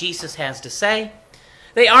in what Jesus has to say.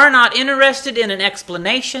 They are not interested in an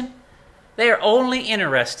explanation. They are only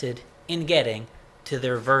interested in getting to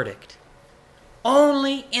their verdict.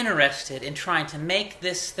 Only interested in trying to make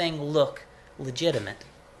this thing look legitimate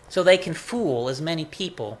so they can fool as many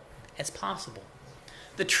people as possible.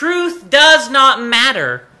 The truth does not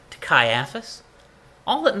matter to Caiaphas.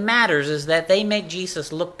 All that matters is that they make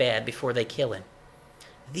Jesus look bad before they kill him.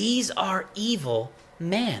 These are evil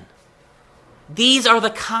men. These are the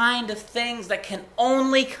kind of things that can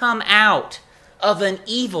only come out of an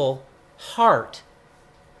evil heart.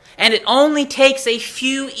 And it only takes a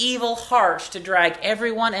few evil hearts to drag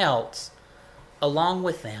everyone else along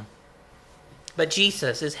with them. But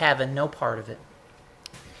Jesus is having no part of it.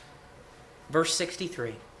 Verse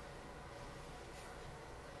 63.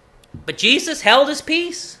 But Jesus held his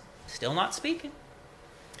peace, still not speaking.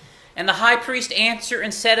 And the high priest answered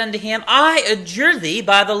and said unto him, I adjure thee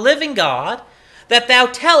by the living God, that thou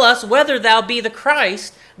tell us whether thou be the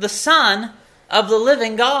Christ, the Son of the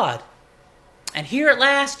living God. And here at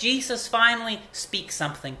last Jesus finally speaks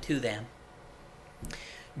something to them.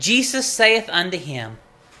 Jesus saith unto him,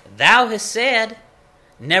 Thou hast said,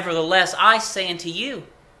 Nevertheless I say unto you,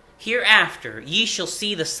 Hereafter ye shall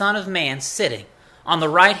see the Son of Man sitting on the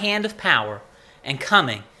right hand of power, and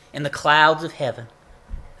coming in the clouds of heaven.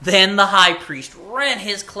 Then the high priest rent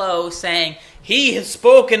his clothes, saying, He has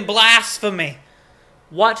spoken blasphemy.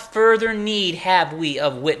 What further need have we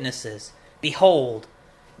of witnesses? Behold,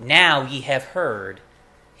 now ye have heard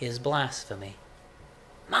his blasphemy.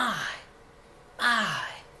 My.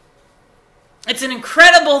 It's an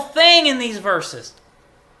incredible thing in these verses.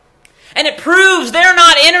 And it proves they're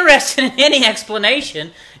not interested in any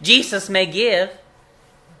explanation Jesus may give.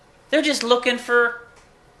 They're just looking for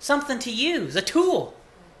something to use, a tool.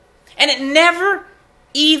 And it never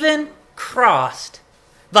even crossed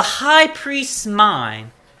the high priest's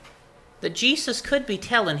mind that Jesus could be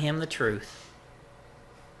telling him the truth.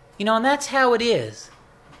 And that's how it is.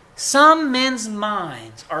 Some men's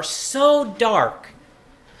minds are so dark,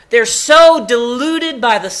 they're so deluded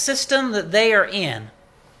by the system that they are in,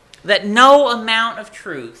 that no amount of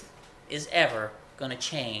truth is ever going to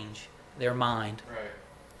change their mind. Right.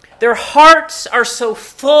 Their hearts are so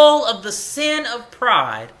full of the sin of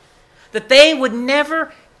pride that they would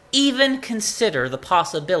never even consider the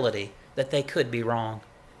possibility that they could be wrong.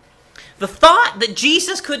 The thought that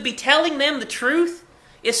Jesus could be telling them the truth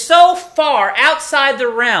is so far outside the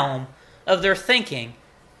realm of their thinking,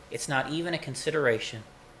 it's not even a consideration.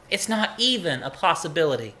 It's not even a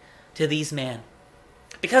possibility to these men.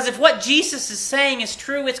 Because if what Jesus is saying is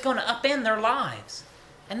true, it's going to upend their lives.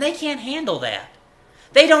 And they can't handle that.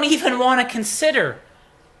 They don't even want to consider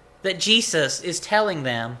that Jesus is telling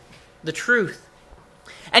them the truth.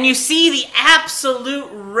 And you see the absolute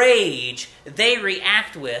rage they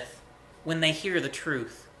react with when they hear the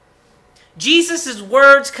truth. Jesus'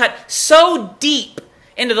 words cut so deep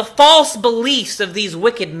into the false beliefs of these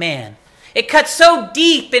wicked men. It cut so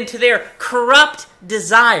deep into their corrupt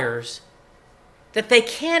desires that they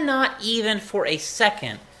cannot even for a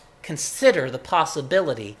second consider the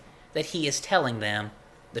possibility that he is telling them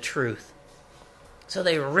the truth. So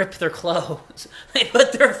they rip their clothes. They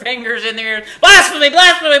put their fingers in their ears. Blasphemy,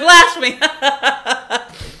 blasphemy, blasphemy.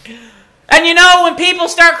 And you know, when people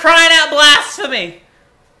start crying out blasphemy,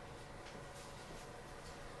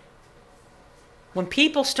 when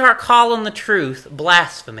people start calling the truth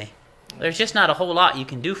blasphemy, there's just not a whole lot you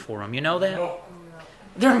can do for them. You know that?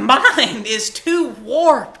 Their mind is too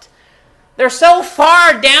warped. They're so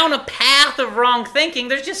far down a path of wrong thinking,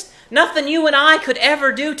 there's just nothing you and I could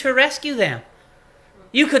ever do to rescue them.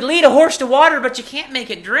 You could lead a horse to water, but you can't make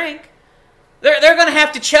it drink. They're going to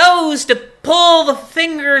have to choose to pull the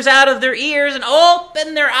fingers out of their ears and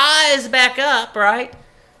open their eyes back up, right?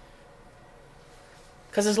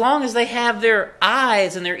 Because as long as they have their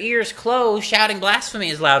eyes and their ears closed, shouting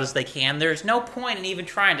blasphemy as loud as they can, there's no point in even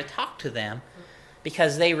trying to talk to them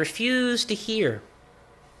because they refuse to hear.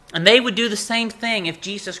 And they would do the same thing if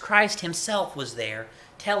Jesus Christ himself was there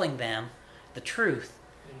telling them the truth.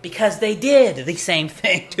 Because they did the same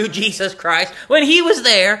thing to Jesus Christ when he was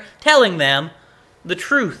there telling them the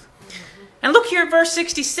truth. And look here at verse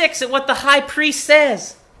 66 at what the high priest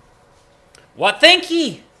says. What think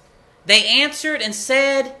ye? They answered and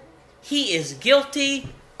said, he is guilty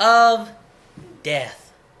of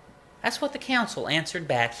death. That's what the council answered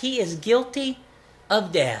back. He is guilty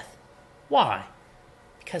of death. Why?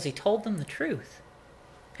 Because he told them the truth.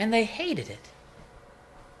 And they hated it.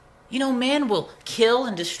 You know, man will kill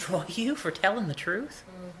and destroy you for telling the truth.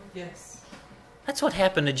 Yes. That's what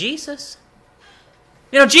happened to Jesus.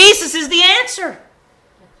 You know, Jesus is the answer.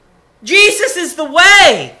 Jesus is the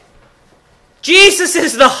way. Jesus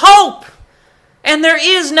is the hope. And there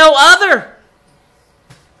is no other.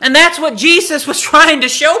 And that's what Jesus was trying to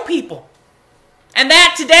show people. And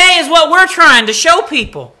that today is what we're trying to show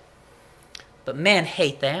people. But men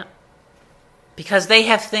hate that. Because they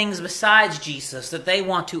have things besides Jesus that they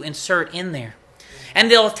want to insert in there. And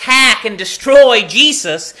they'll attack and destroy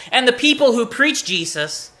Jesus and the people who preach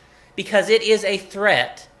Jesus because it is a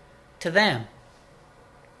threat to them.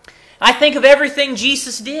 I think of everything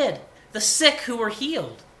Jesus did. The sick who were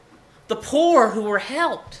healed. The poor who were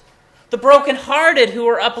helped. The brokenhearted who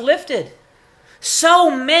were uplifted. So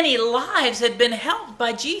many lives had been helped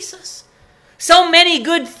by Jesus. So many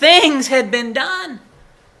good things had been done.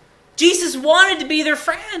 Jesus wanted to be their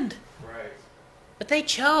friend. Right. But they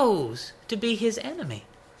chose to be his enemy.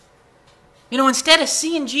 You know, instead of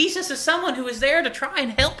seeing Jesus as someone who was there to try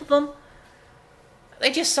and help them,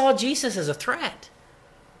 they just saw Jesus as a threat.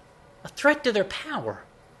 A threat to their power.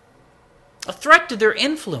 A threat to their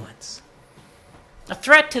influence. A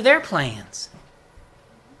threat to their plans.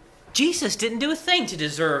 Jesus didn't do a thing to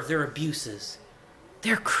deserve their abuses,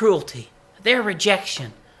 their cruelty, their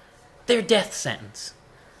rejection, their death sentence.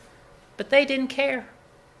 But they didn't care.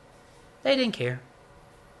 They didn't care.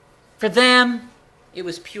 For them, it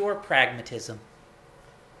was pure pragmatism.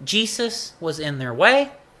 Jesus was in their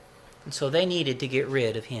way, and so they needed to get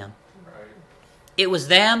rid of him. Right. It was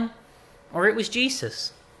them, or it was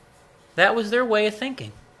Jesus. That was their way of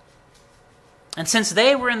thinking. And since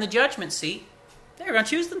they were in the judgment seat, they were going to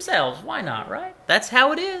choose themselves. Why not, right? That's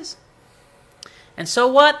how it is. And so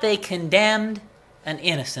what? They condemned an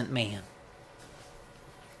innocent man.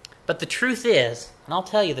 But the truth is, and I'll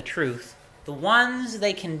tell you the truth, the ones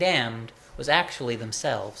they condemned was actually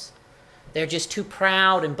themselves. They're just too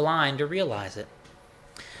proud and blind to realize it.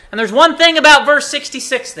 And there's one thing about verse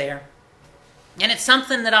 66 there, and it's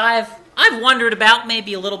something that I've wondered about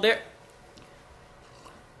maybe a little bit.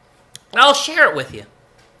 And I'll share it with you,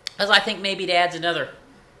 as I think maybe it adds another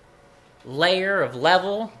layer of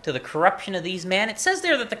level to the corruption of these men. It says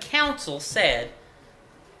there that the council said,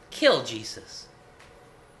 kill Jesus.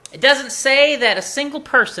 It doesn't say that a single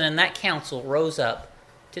person in that council rose up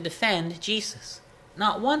to defend Jesus.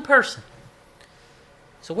 Not one person.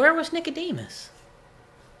 So where was Nicodemus?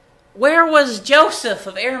 Where was Joseph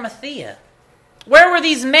of Arimathea? Where were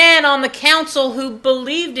these men on the council who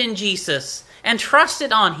believed in Jesus and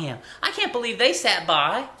trusted on him? I can't believe they sat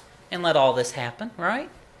by and let all this happen, right?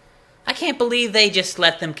 I can't believe they just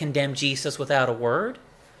let them condemn Jesus without a word.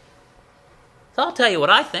 So I'll tell you what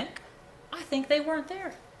I think. I think they weren't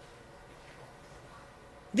there.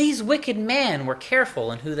 These wicked men were careful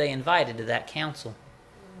in who they invited to that council.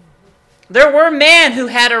 There were men who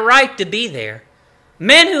had a right to be there.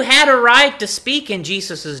 Men who had a right to speak in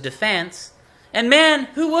Jesus' defense. And men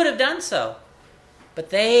who would have done so. but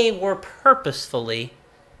they were purposefully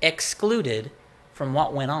excluded from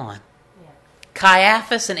what went on. Yeah.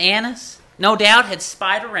 Caiaphas and Annas, no doubt, had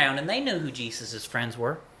spied around, and they knew who Jesus' friends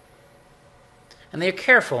were. And they were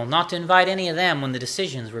careful not to invite any of them when the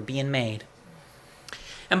decisions were being made.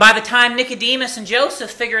 And by the time Nicodemus and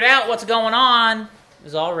Joseph figured out what's going on, it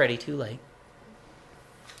was already too late.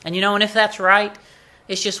 And and if that's right,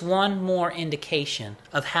 it's just one more indication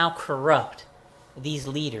of how corrupt these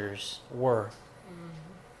leaders were.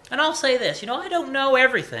 And I'll say this, I don't know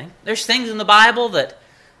everything. There's things in the Bible that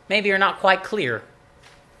maybe are not quite clear.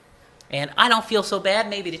 And I don't feel so bad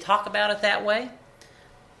maybe to talk about it that way.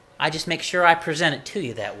 I just make sure I present it to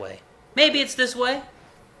you that way. Maybe it's this way.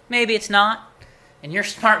 Maybe it's not. And you're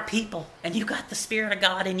smart people. And you got the Spirit of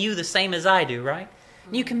God in you the same as I do, right?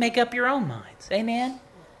 And you can make up your own minds. Amen?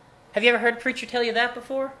 Have you ever heard a preacher tell you that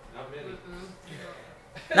before? Not many.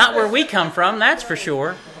 Not where we come from, that's for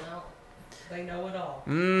sure. They know it all.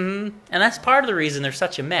 And that's part of the reason they're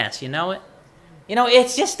such a mess, you know it?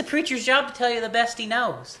 It's just the preacher's job to tell you the best he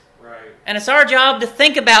knows. Right. And it's our job to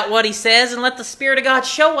think about what he says and let the Spirit of God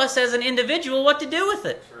show us as an individual what to do with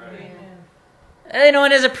it. That's right. Amen.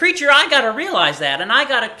 And as a preacher, I got to realize that. And I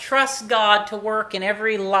got to trust God to work in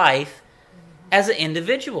every life as an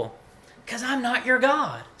individual. Because I'm not your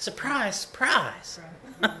God. Surprise, surprise.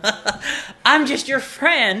 I'm just your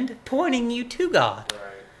friend pointing you to God.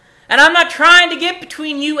 Right. And I'm not trying to get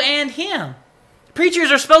between you and Him.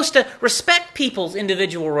 Preachers are supposed to respect people's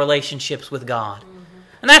individual relationships with God.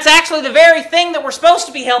 And that's actually the very thing that we're supposed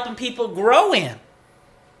to be helping people grow in.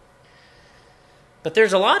 But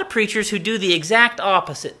there's a lot of preachers who do the exact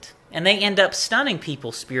opposite, and they end up stunning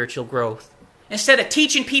people's spiritual growth. Instead of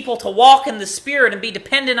teaching people to walk in the Spirit and be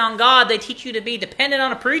dependent on God, they teach you to be dependent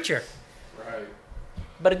on a preacher. Right.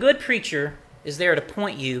 But a good preacher is there to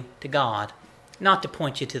point you to God, not to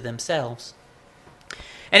point you to themselves.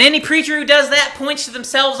 And any preacher who does that points to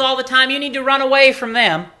themselves all the time. You need to run away from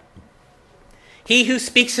them. He who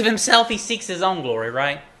speaks of himself, he seeks his own glory,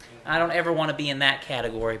 right? I don't ever want to be in that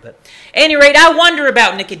category. But at any rate, I wonder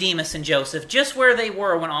about Nicodemus and Joseph, just where they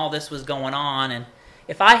were when all this was going on. And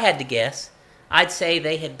if I had to guess, I'd say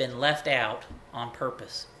they had been left out on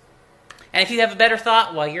purpose. And if you have a better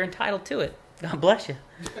thought, well, you're entitled to it. God bless you.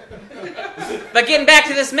 But getting back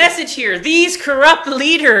to this message here, these corrupt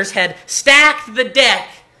leaders had stacked the deck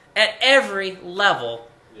at every level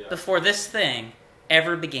before this thing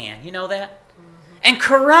ever began. You know that? And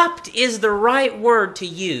corrupt is the right word to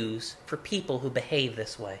use for people who behave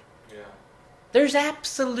this way. Yeah. There's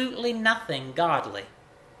absolutely nothing godly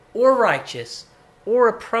or righteous or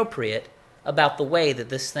appropriate about the way that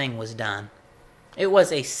this thing was done. It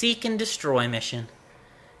was a seek and destroy mission.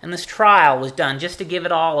 And this trial was done just to give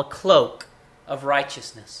it all a cloak of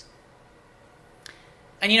righteousness.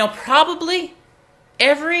 And probably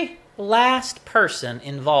every last person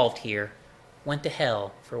involved here went to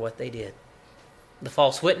hell for what they did. The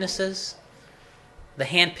false witnesses, the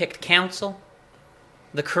hand-picked council,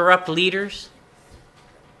 the corrupt leaders.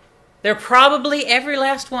 They're probably every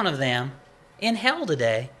last one of them in hell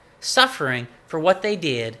today, suffering for what they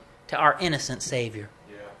did to our innocent Savior.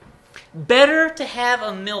 Better to have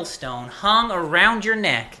a millstone hung around your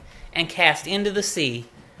neck and cast into the sea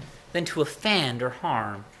than to offend or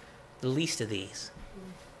harm the least of these.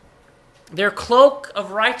 Their cloak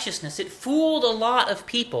of righteousness, it fooled a lot of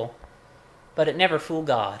people, but it never fooled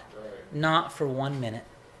God. Not for 1 minute.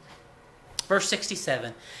 Verse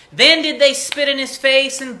 67, Then did they spit in his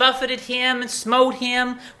face and buffeted him and smote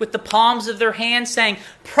him with the palms of their hands, saying,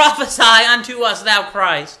 Prophesy unto us, thou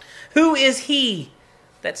Christ. Who is he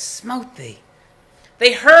that smote thee?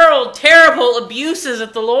 They hurled terrible abuses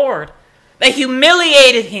at the Lord. They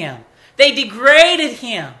humiliated him. They degraded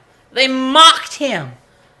him. They mocked him.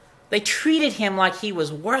 They treated him like he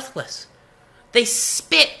was worthless. They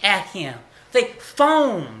spit at him. They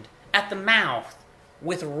foamed at the mouth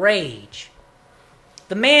with rage.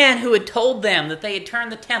 The man who had told them that they had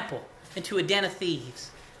turned the temple into a den of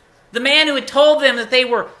thieves. The man who had told them that they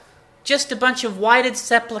were just a bunch of whited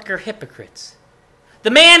sepulchre hypocrites.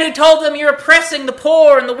 The man who told them you're oppressing the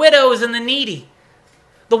poor and the widows and the needy.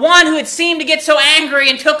 The one who had seemed to get so angry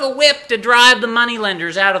and took a whip to drive the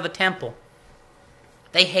moneylenders out of the temple.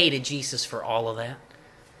 They hated Jesus for all of that.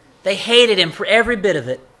 They hated him for every bit of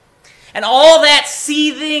it. And all that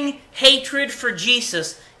seething hatred for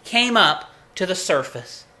Jesus came up to the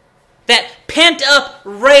surface. That pent-up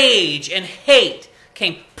rage and hate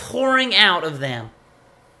came pouring out of them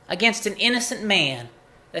against an innocent man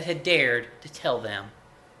that had dared to tell them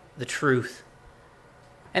the truth.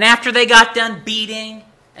 And after they got done beating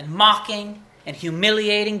and mocking and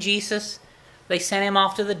humiliating Jesus, they sent him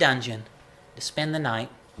off to the dungeon to spend the night.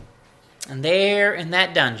 And there in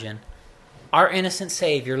that dungeon, our innocent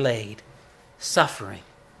Savior laid, suffering,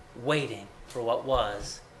 waiting for what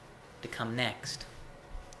was to come next.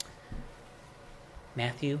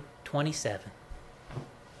 Matthew 27.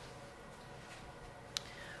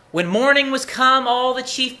 When morning was come, all the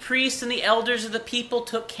chief priests and the elders of the people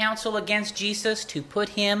took counsel against Jesus to put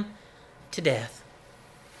him to death.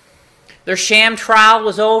 Their sham trial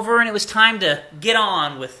was over, and it was time to get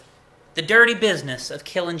on with the dirty business of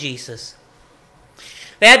killing Jesus.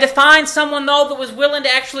 They had to find someone, though, that was willing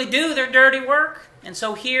to actually do their dirty work. And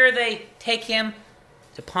so here they take him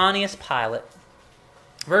to Pontius Pilate.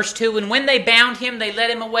 Verse 2, and when they bound him, they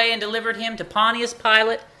led him away and delivered him to Pontius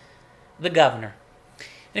Pilate, the governor.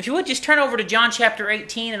 And if you would, just turn over to John chapter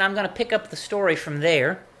 18, and I'm going to pick up the story from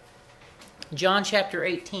there. John chapter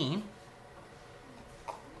 18.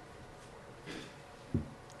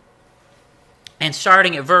 And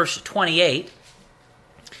starting at verse 28.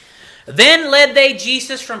 Then led they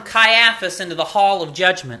Jesus from Caiaphas into the hall of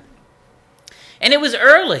judgment. And it was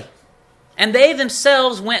early, and they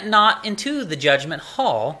themselves went not into the judgment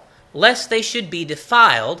hall, lest they should be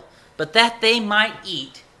defiled, but that they might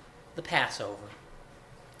eat the Passover.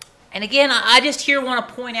 And again, I just here want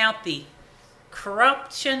to point out the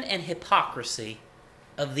corruption and hypocrisy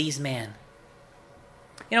of these men.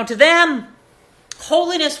 You know, to them,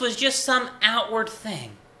 holiness was just some outward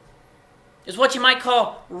thing. It's what you might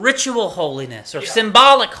call ritual holiness or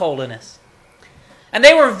symbolic holiness. And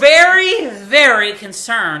they were very, very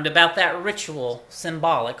concerned about that ritual,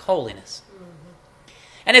 symbolic holiness. Mm-hmm.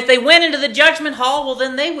 And if they went into the judgment hall, well,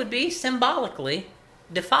 then they would be symbolically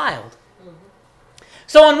defiled. Mm-hmm.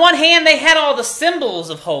 So on one hand, they had all the symbols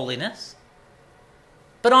of holiness.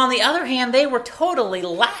 But on the other hand, they were totally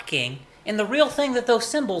lacking in the real thing that those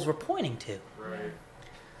symbols were pointing to. Right.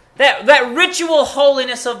 That ritual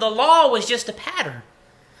holiness of the law was just a pattern.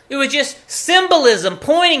 It was just symbolism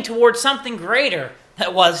pointing towards something greater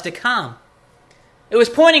that was to come. It was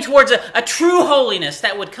pointing towards a true holiness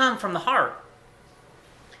that would come from the heart.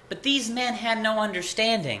 But these men had no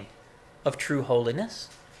understanding of true holiness.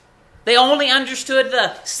 They only understood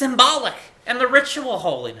the symbolic and the ritual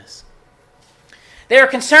holiness. They were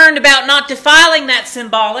concerned about not defiling that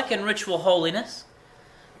symbolic and ritual holiness,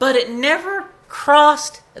 but it never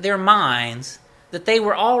crossed their minds that they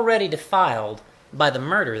were already defiled by the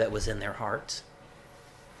murder that was in their hearts.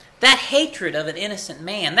 That hatred of an innocent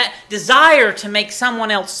man, that desire to make someone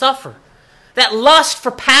else suffer, that lust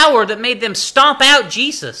for power that made them stomp out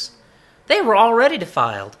Jesus, they were already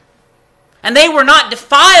defiled. And they were not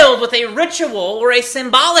defiled with a ritual or a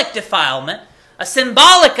symbolic defilement, a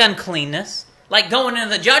symbolic uncleanness, like going into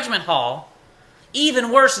the judgment hall.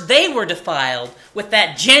 Even worse, they were defiled with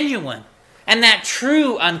that genuine and that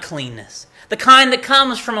true uncleanness, the kind that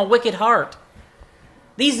comes from a wicked heart.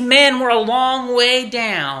 These men were a long way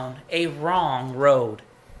down a wrong road.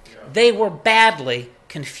 They were badly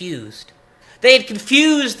confused. They had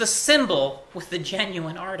confused the symbol with the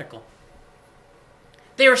genuine article.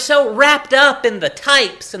 They were so wrapped up in the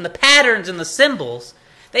types and the patterns and the symbols,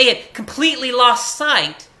 they had completely lost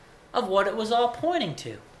sight of what it was all pointing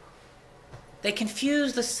to. They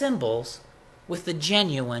confused the symbols with the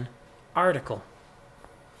genuine article.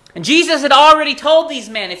 And Jesus had already told these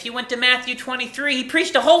men, if you went to Matthew 23, he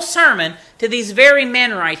preached a whole sermon to these very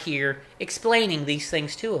men right here, explaining these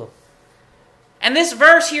things to them. And this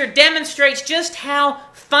verse here demonstrates just how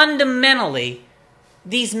fundamentally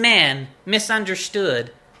these men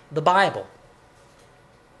misunderstood the Bible.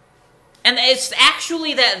 And it's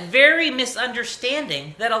actually that very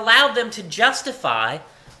misunderstanding that allowed them to justify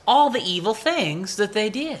all the evil things that they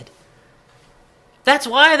did. That's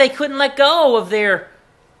why they couldn't let go of their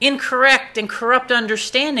incorrect and corrupt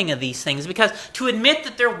understanding of these things, because to admit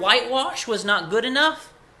that their whitewash was not good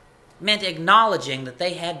enough meant acknowledging that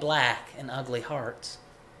they had black and ugly hearts.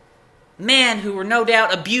 Men who were no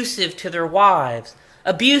doubt abusive to their wives,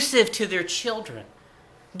 abusive to their children,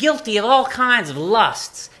 guilty of all kinds of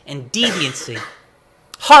lusts and deviancy,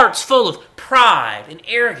 hearts full of pride and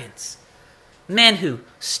arrogance, men who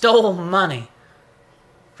stole money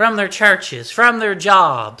from their churches, from their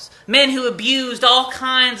jobs, men who abused all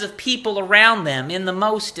kinds of people around them in the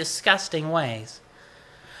most disgusting ways.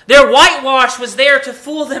 Their whitewash was there to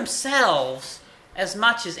fool themselves as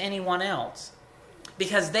much as anyone else,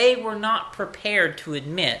 because they were not prepared to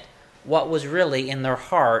admit what was really in their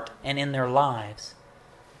heart and in their lives.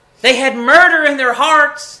 They had murder in their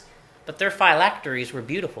hearts, but their phylacteries were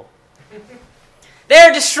beautiful.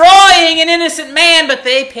 They're destroying an innocent man, but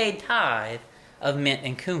they paid tithe of mint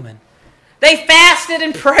and cumin. They fasted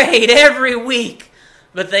and prayed every week,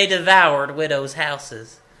 but they devoured widows'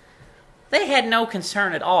 houses. They had no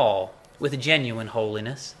concern at all with genuine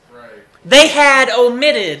holiness. Right. They had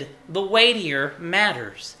omitted the weightier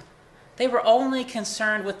matters. They were only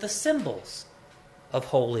concerned with the symbols of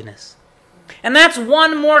holiness. And that's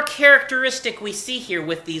one more characteristic we see here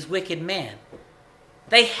with these wicked men.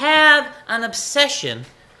 They have an obsession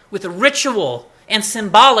with ritual and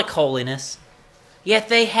symbolic holiness, yet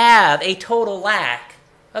they have a total lack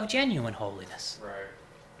of genuine holiness. Right.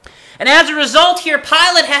 And as a result here,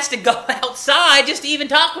 Pilate has to go outside just to even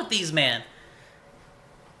talk with these men,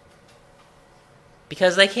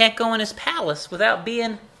 because they can't go in his palace without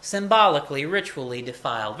being symbolically, ritually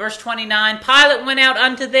defiled. Verse 29, Pilate went out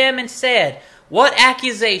unto them and said, What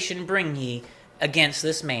accusation bring ye against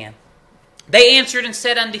this man? They answered and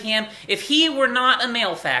said unto him, If he were not a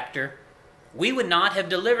malefactor, we would not have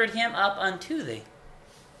delivered him up unto thee.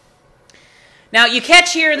 Now, you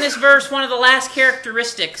catch here in this verse one of the last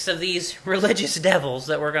characteristics of these religious devils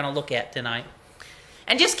that we're going to look at tonight.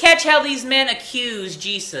 And just catch how these men accuse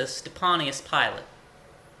Jesus to Pontius Pilate.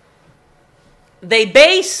 They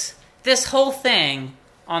base this whole thing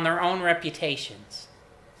on their own reputations.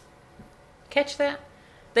 Catch that?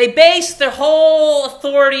 They base their whole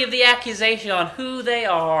authority of the accusation on who they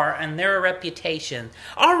are and their reputation.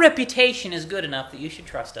 Our reputation is good enough that you should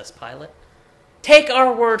trust us, Pilate. Take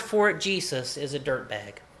our word for it, Jesus is a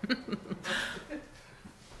dirtbag.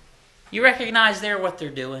 You recognize there what they're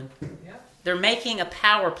doing? Yep. They're making a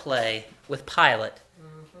power play with Pilate.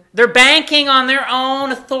 They're banking on their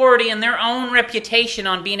own authority and their own reputation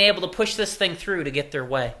on being able to push this thing through to get their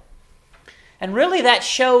way. And really that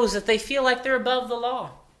shows that they feel like they're above the law.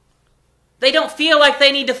 They don't feel like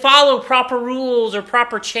they need to follow proper rules or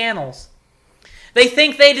proper channels. They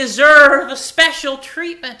think they deserve a special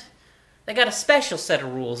treatment. They got a special set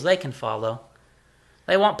of rules they can follow.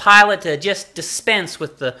 They want Pilate to just dispense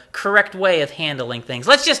with the correct way of handling things.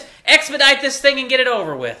 Let's just expedite this thing and get it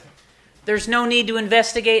over with. There's no need to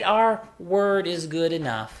investigate. Our word is good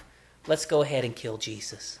enough. Let's go ahead and kill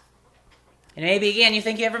Jesus. And maybe again, you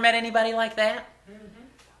think you ever met anybody like that? Mm-hmm.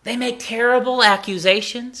 They make terrible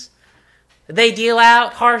accusations. They deal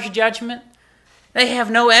out harsh judgment. They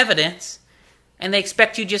have no evidence. And they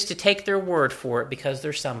expect you just to take their word for it because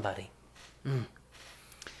they're somebody.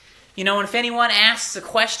 You know, and if anyone asks a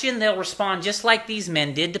question, they'll respond just like these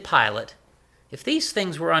men did to Pilate. If these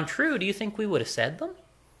things were untrue, do you think we would have said them?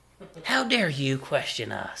 How dare you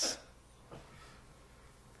question us?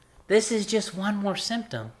 This is just one more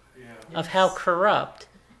symptom of how corrupt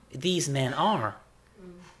these men are.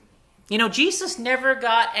 You know, Jesus never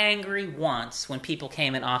got angry once when people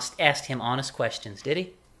came and asked him honest questions, did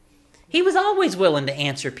he? He was always willing to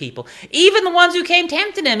answer people. Even the ones who came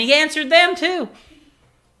tempting him, he answered them too.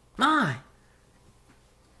 My.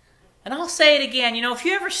 And I'll say it again, you know, if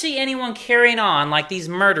you ever see anyone carrying on like these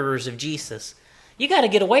murderers of Jesus, you got to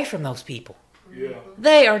get away from those people. Yeah.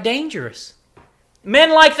 They are dangerous.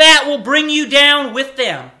 Men like that will bring you down with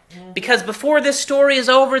them. Because before this story is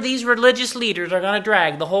over, these religious leaders are going to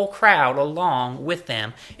drag the whole crowd along with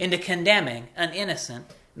them into condemning an innocent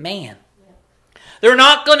man. They're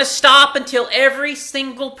not going to stop until every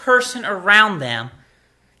single person around them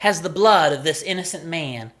has the blood of this innocent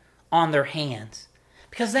man on their hands.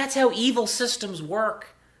 Because that's how evil systems work.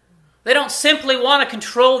 They don't simply want to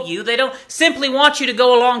control you. They don't simply want you to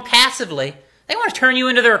go along passively. They want to turn you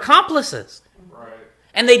into their accomplices. Right.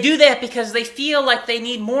 And they do that because they feel like they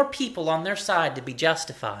need more people on their side to be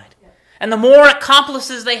justified. And the more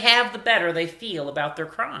accomplices they have, the better they feel about their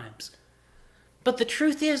crimes. But the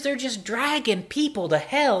truth is, they're just dragging people to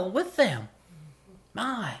hell with them.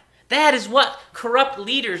 My, that is what corrupt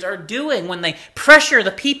leaders are doing when they pressure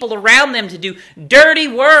the people around them to do dirty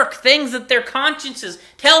work, things that their consciences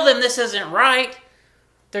tell them this isn't right.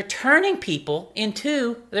 They're turning people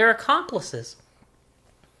into their accomplices.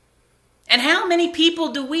 And how many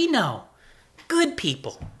people do we know? Good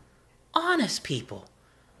people, honest people.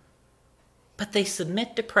 But they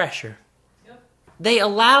submit to pressure. They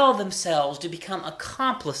allow themselves to become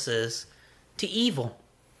accomplices to evil.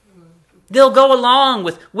 They'll go along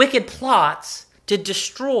with wicked plots to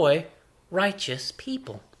destroy righteous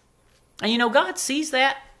people. And you know, God sees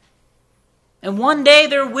that. And one day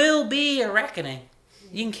there will be a reckoning.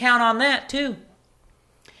 You can count on that too.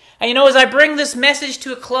 And you know, as I bring this message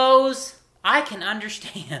to a close, I can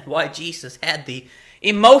understand why Jesus had the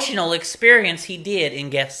emotional experience he did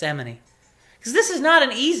in Gethsemane. Because this is not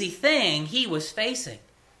an easy thing he was facing.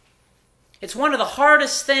 It's one of the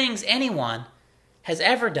hardest things anyone has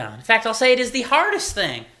ever done. In fact, I'll say it is the hardest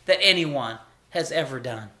thing that anyone has ever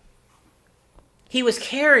done. He was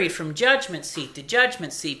carried from judgment seat to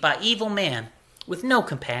judgment seat by evil men with no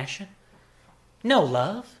compassion, no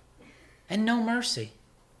love, and no mercy.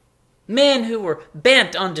 Men who were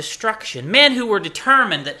bent on destruction. Men who were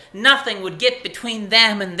determined that nothing would get between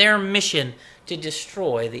them and their mission to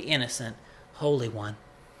destroy the innocent Holy One.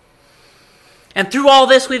 And through all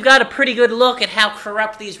this, we've got a pretty good look at how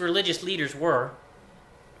corrupt these religious leaders were.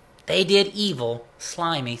 They did evil,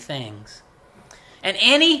 slimy things. And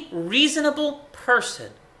any reasonable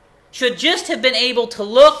person should just have been able to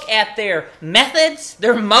look at their methods,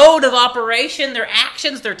 their mode of operation, their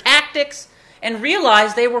actions, their tactics, and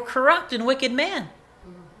realize they were corrupt and wicked men.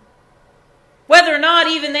 Whether or not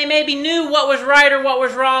even they maybe knew what was right or what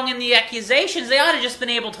was wrong in the accusations, they ought to just been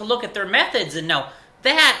able to look at their methods and know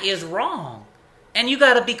that is wrong. And you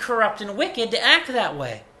got to be corrupt and wicked to act that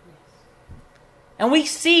way. And we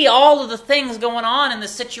see all of the things going on in the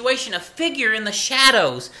situation, a figure in the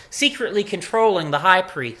shadows secretly controlling the high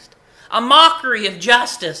priest, a mockery of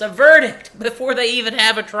justice, a verdict before they even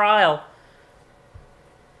have a trial.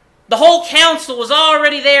 The whole council was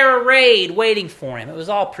already there arrayed, waiting for him. It was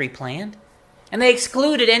all pre-planned. And they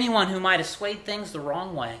excluded anyone who might have swayed things the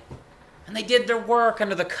wrong way. And they did their work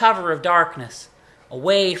under the cover of darkness,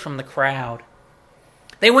 away from the crowd.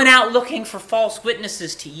 They went out looking for false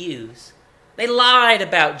witnesses to use. They lied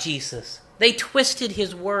about Jesus. They twisted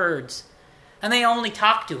his words. And they only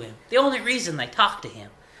talked to him. The only reason they talked to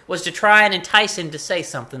him was to try and entice him to say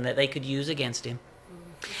something that they could use against him.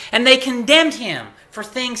 And they condemned him for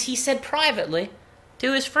things he said privately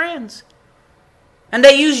to his friends. And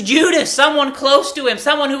they used Judas, someone close to him,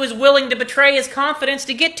 someone who was willing to betray his confidence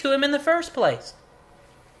to get to him in the first place.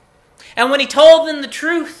 And when he told them the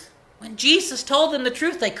truth, when Jesus told them the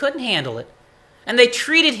truth, they couldn't handle it. And they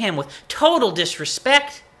treated him with total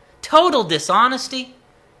disrespect, total dishonesty.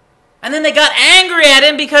 And then they got angry at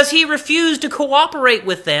him because he refused to cooperate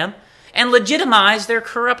with them and legitimize their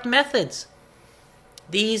corrupt methods.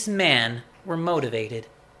 These men were motivated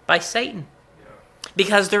by Satan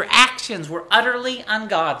because their actions were utterly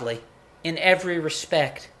ungodly in every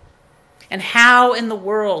respect. And how in the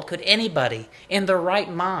world could anybody in their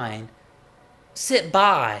right mind sit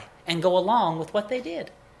by and go along with what they did?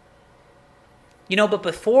 But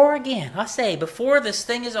before this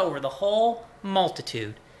thing is over, the whole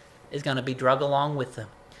multitude is going to be drug along with them.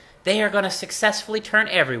 They are going to successfully turn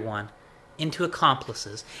everyone into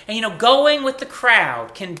accomplices. And going with the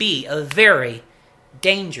crowd can be a very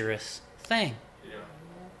dangerous thing.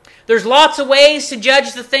 There's lots of ways to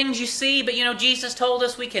judge the things you see, but Jesus told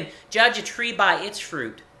us we can judge a tree by its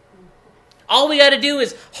fruit. All we got to do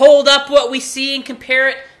is hold up what we see and compare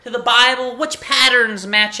it to the Bible. Which patterns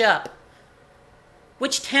match up?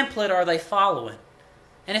 Which template are they following?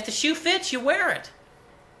 And if the shoe fits, you wear it.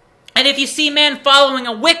 And if you see men following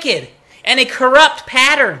a wicked and a corrupt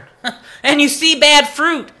pattern, and you see bad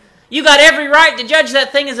fruit, you got every right to judge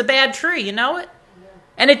that thing as a bad tree, you know it?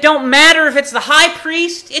 And it don't matter if it's the high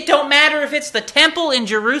priest, it don't matter if it's the temple in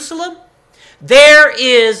Jerusalem. There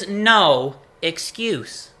is no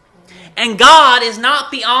excuse. And God is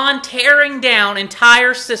not beyond tearing down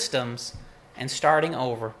entire systems and starting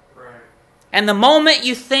over. And the moment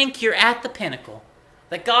you think you're at the pinnacle,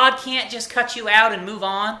 that God can't just cut you out and move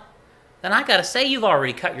on, then I got to say you've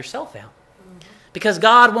already cut yourself out. Because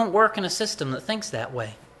God won't work in a system that thinks that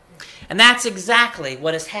way. And that's exactly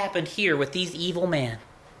what has happened here with these evil men.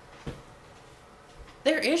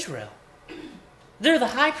 They're Israel. They're the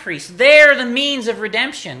high priest. They're the means of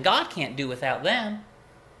redemption. God can't do without them.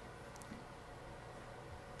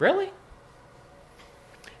 Really?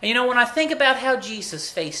 And when I think about how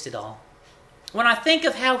Jesus faced it all, when I think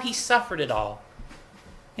of how he suffered it all,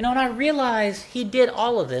 and I realize he did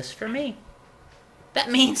all of this for me. That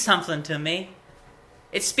means something to me.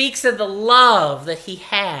 It speaks of the love that he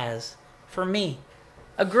has for me.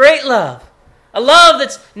 A great love. A love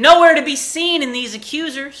that's nowhere to be seen in these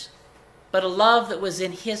accusers, but a love that was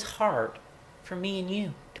in his heart for me and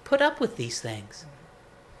you, to put up with these things.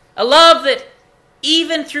 A love that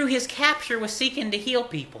even through his capture was seeking to heal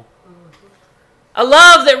people. A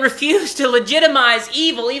love that refused to legitimize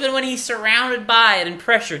evil even when he's surrounded by it and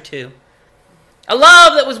pressured to. A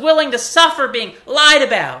love that was willing to suffer being lied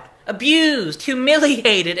about, abused,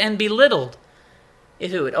 humiliated, and belittled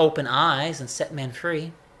if it would open eyes and set men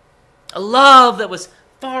free. A love that was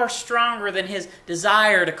far stronger than his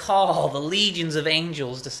desire to call the legions of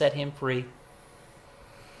angels to set him free.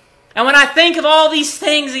 And when I think of all these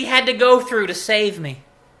things he had to go through to save me,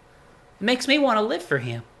 it makes me want to live for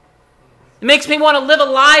him. It makes me want to live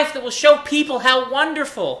a life that will show people how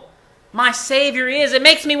wonderful my Savior is. It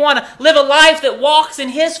makes me want to live a life that walks in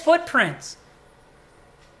his footprints.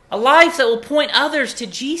 A life that will point others to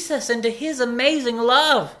Jesus and to his amazing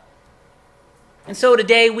love. And so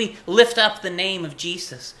today we lift up the name of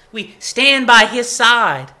Jesus. We stand by His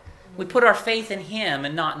side. We put our faith in Him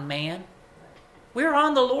and not in man. We're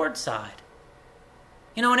on the Lord's side.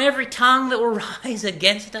 And every tongue that will rise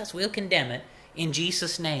against us, we'll condemn it in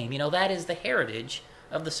Jesus' name. That is the heritage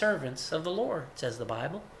of the servants of the Lord, says the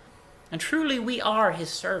Bible. And truly we are His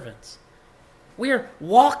servants. We're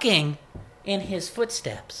walking in His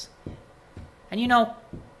footsteps. And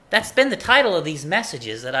that's been the title of these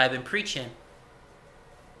messages that I've been preaching.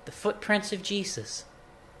 The footprints of Jesus.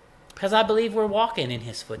 Because I believe we're walking in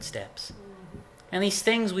His footsteps. And these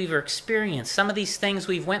things we've experienced, some of these things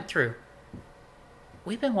we've went through,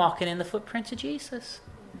 we've been walking in the footprints of Jesus.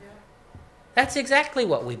 That's exactly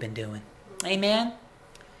what we've been doing. Amen?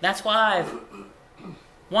 That's why I've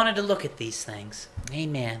wanted to look at these things.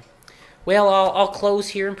 Amen. Well, I'll close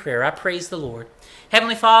here in prayer. I praise the Lord.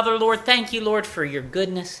 Heavenly Father, Lord, thank you, Lord, for your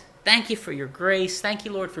goodness. Thank you for your grace. Thank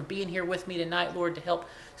you, Lord, for being here with me tonight, Lord, to help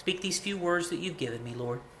speak these few words that you've given me,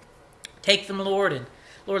 Lord. Take them, Lord, and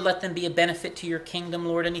Lord, let them be a benefit to your kingdom,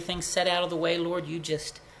 Lord. Anything set out of the way, Lord, you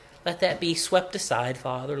just let that be swept aside,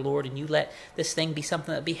 Father, Lord, and you let this thing be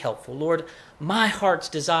something that be helpful. Lord, my heart's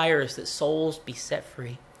desire is that souls be set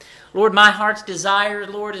free. Lord, my heart's desire,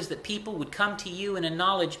 Lord, is that people would come to you in a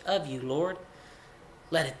knowledge of you, Lord.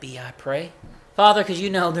 Let it be, I pray. Father, because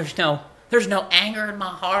there's no anger in my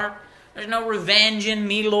heart. There's no revenge in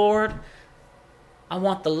me, Lord. I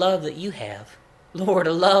want the love that you have. Lord,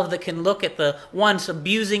 a love that can look at the one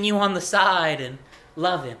abusing you on the side and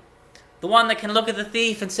love him. The one that can look at the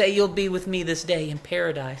thief and say, you'll be with me this day in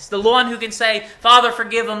paradise. The one who can say, Father,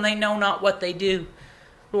 forgive them, they know not what they do.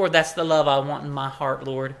 Lord, that's the love I want in my heart,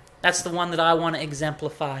 Lord. That's the one that I want to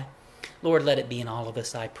exemplify. Lord, let it be in all of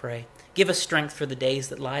us, I pray. Give us strength for the days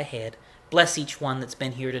that lie ahead. Bless each one that's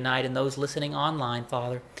been here tonight and those listening online,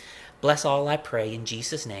 Father. Bless all, I pray, in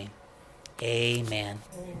Jesus' name. Amen.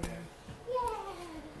 Amen.